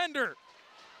there, Bender.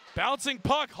 Bouncing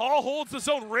puck, Hall holds the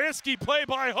zone. Risky play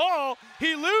by Hall.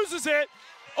 He loses it.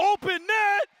 Open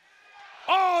net.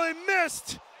 Oh, he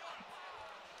missed.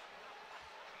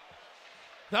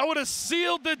 That would have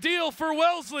sealed the deal for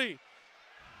Wellesley.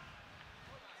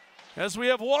 As we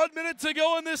have 1 minute to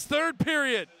go in this third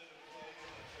period.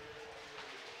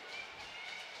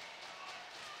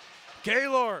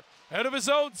 Gaylor out of his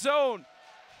own zone.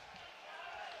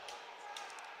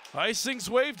 Icing's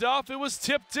waved off, it was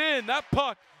tipped in. That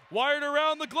puck wired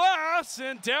around the glass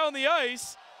and down the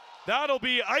ice. That'll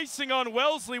be icing on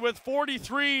Wellesley with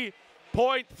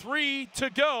 43.3 to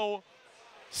go.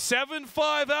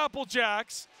 7-5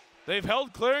 Applejacks. They've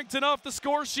held Clarington off the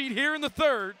score sheet here in the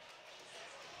third.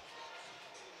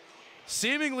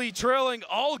 Seemingly trailing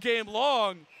all game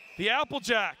long, the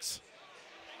Applejacks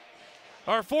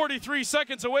are 43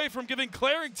 seconds away from giving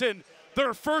Clarington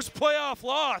their first playoff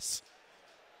loss.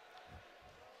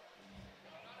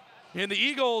 And the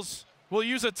Eagles will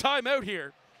use a timeout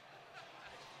here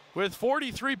with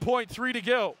 43.3 to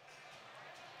go.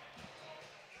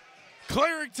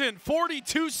 Clarington,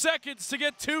 42 seconds to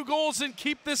get 2 goals and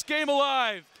keep this game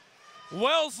alive.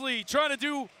 Wellesley trying to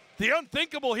do the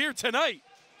unthinkable here tonight.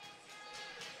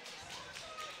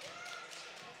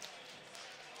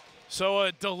 So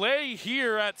a delay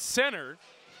here at center.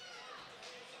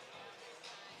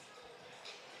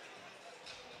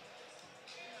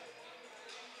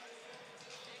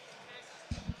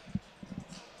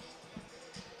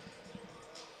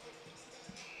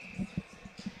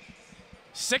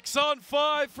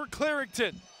 6-on-5 for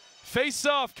Clarington.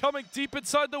 Face-off coming deep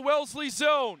inside the Wellesley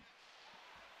zone.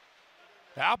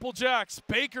 Applejacks,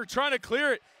 Baker trying to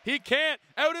clear it. He can't.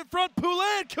 Out in front,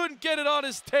 Poulin couldn't get it on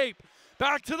his tape.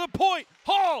 Back to the point.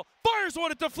 Hall fires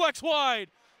one, it deflects wide.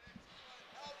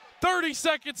 30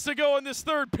 seconds to go in this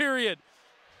third period.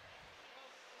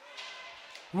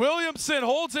 Williamson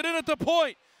holds it in at the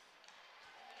point.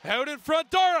 Out in front,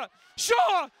 Dara.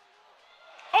 Shaw!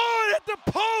 Oh, it hit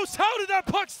the post! How did that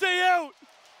puck stay out?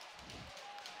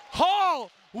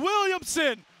 Hall,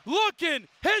 Williamson, looking,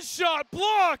 his shot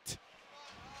blocked.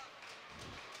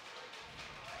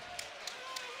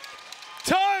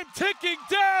 Time ticking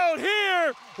down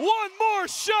here. One more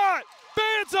shot.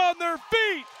 Fans on their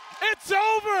feet. It's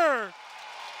over.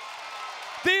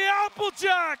 The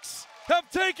Applejacks have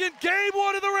taken game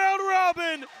one of the round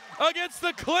robin against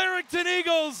the Clarington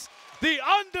Eagles, the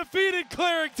undefeated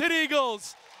Clarington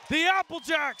Eagles. The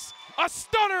Applejacks, a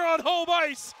stunner on home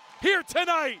ice here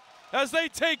tonight as they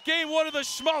take game one of the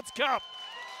Schmalz Cup.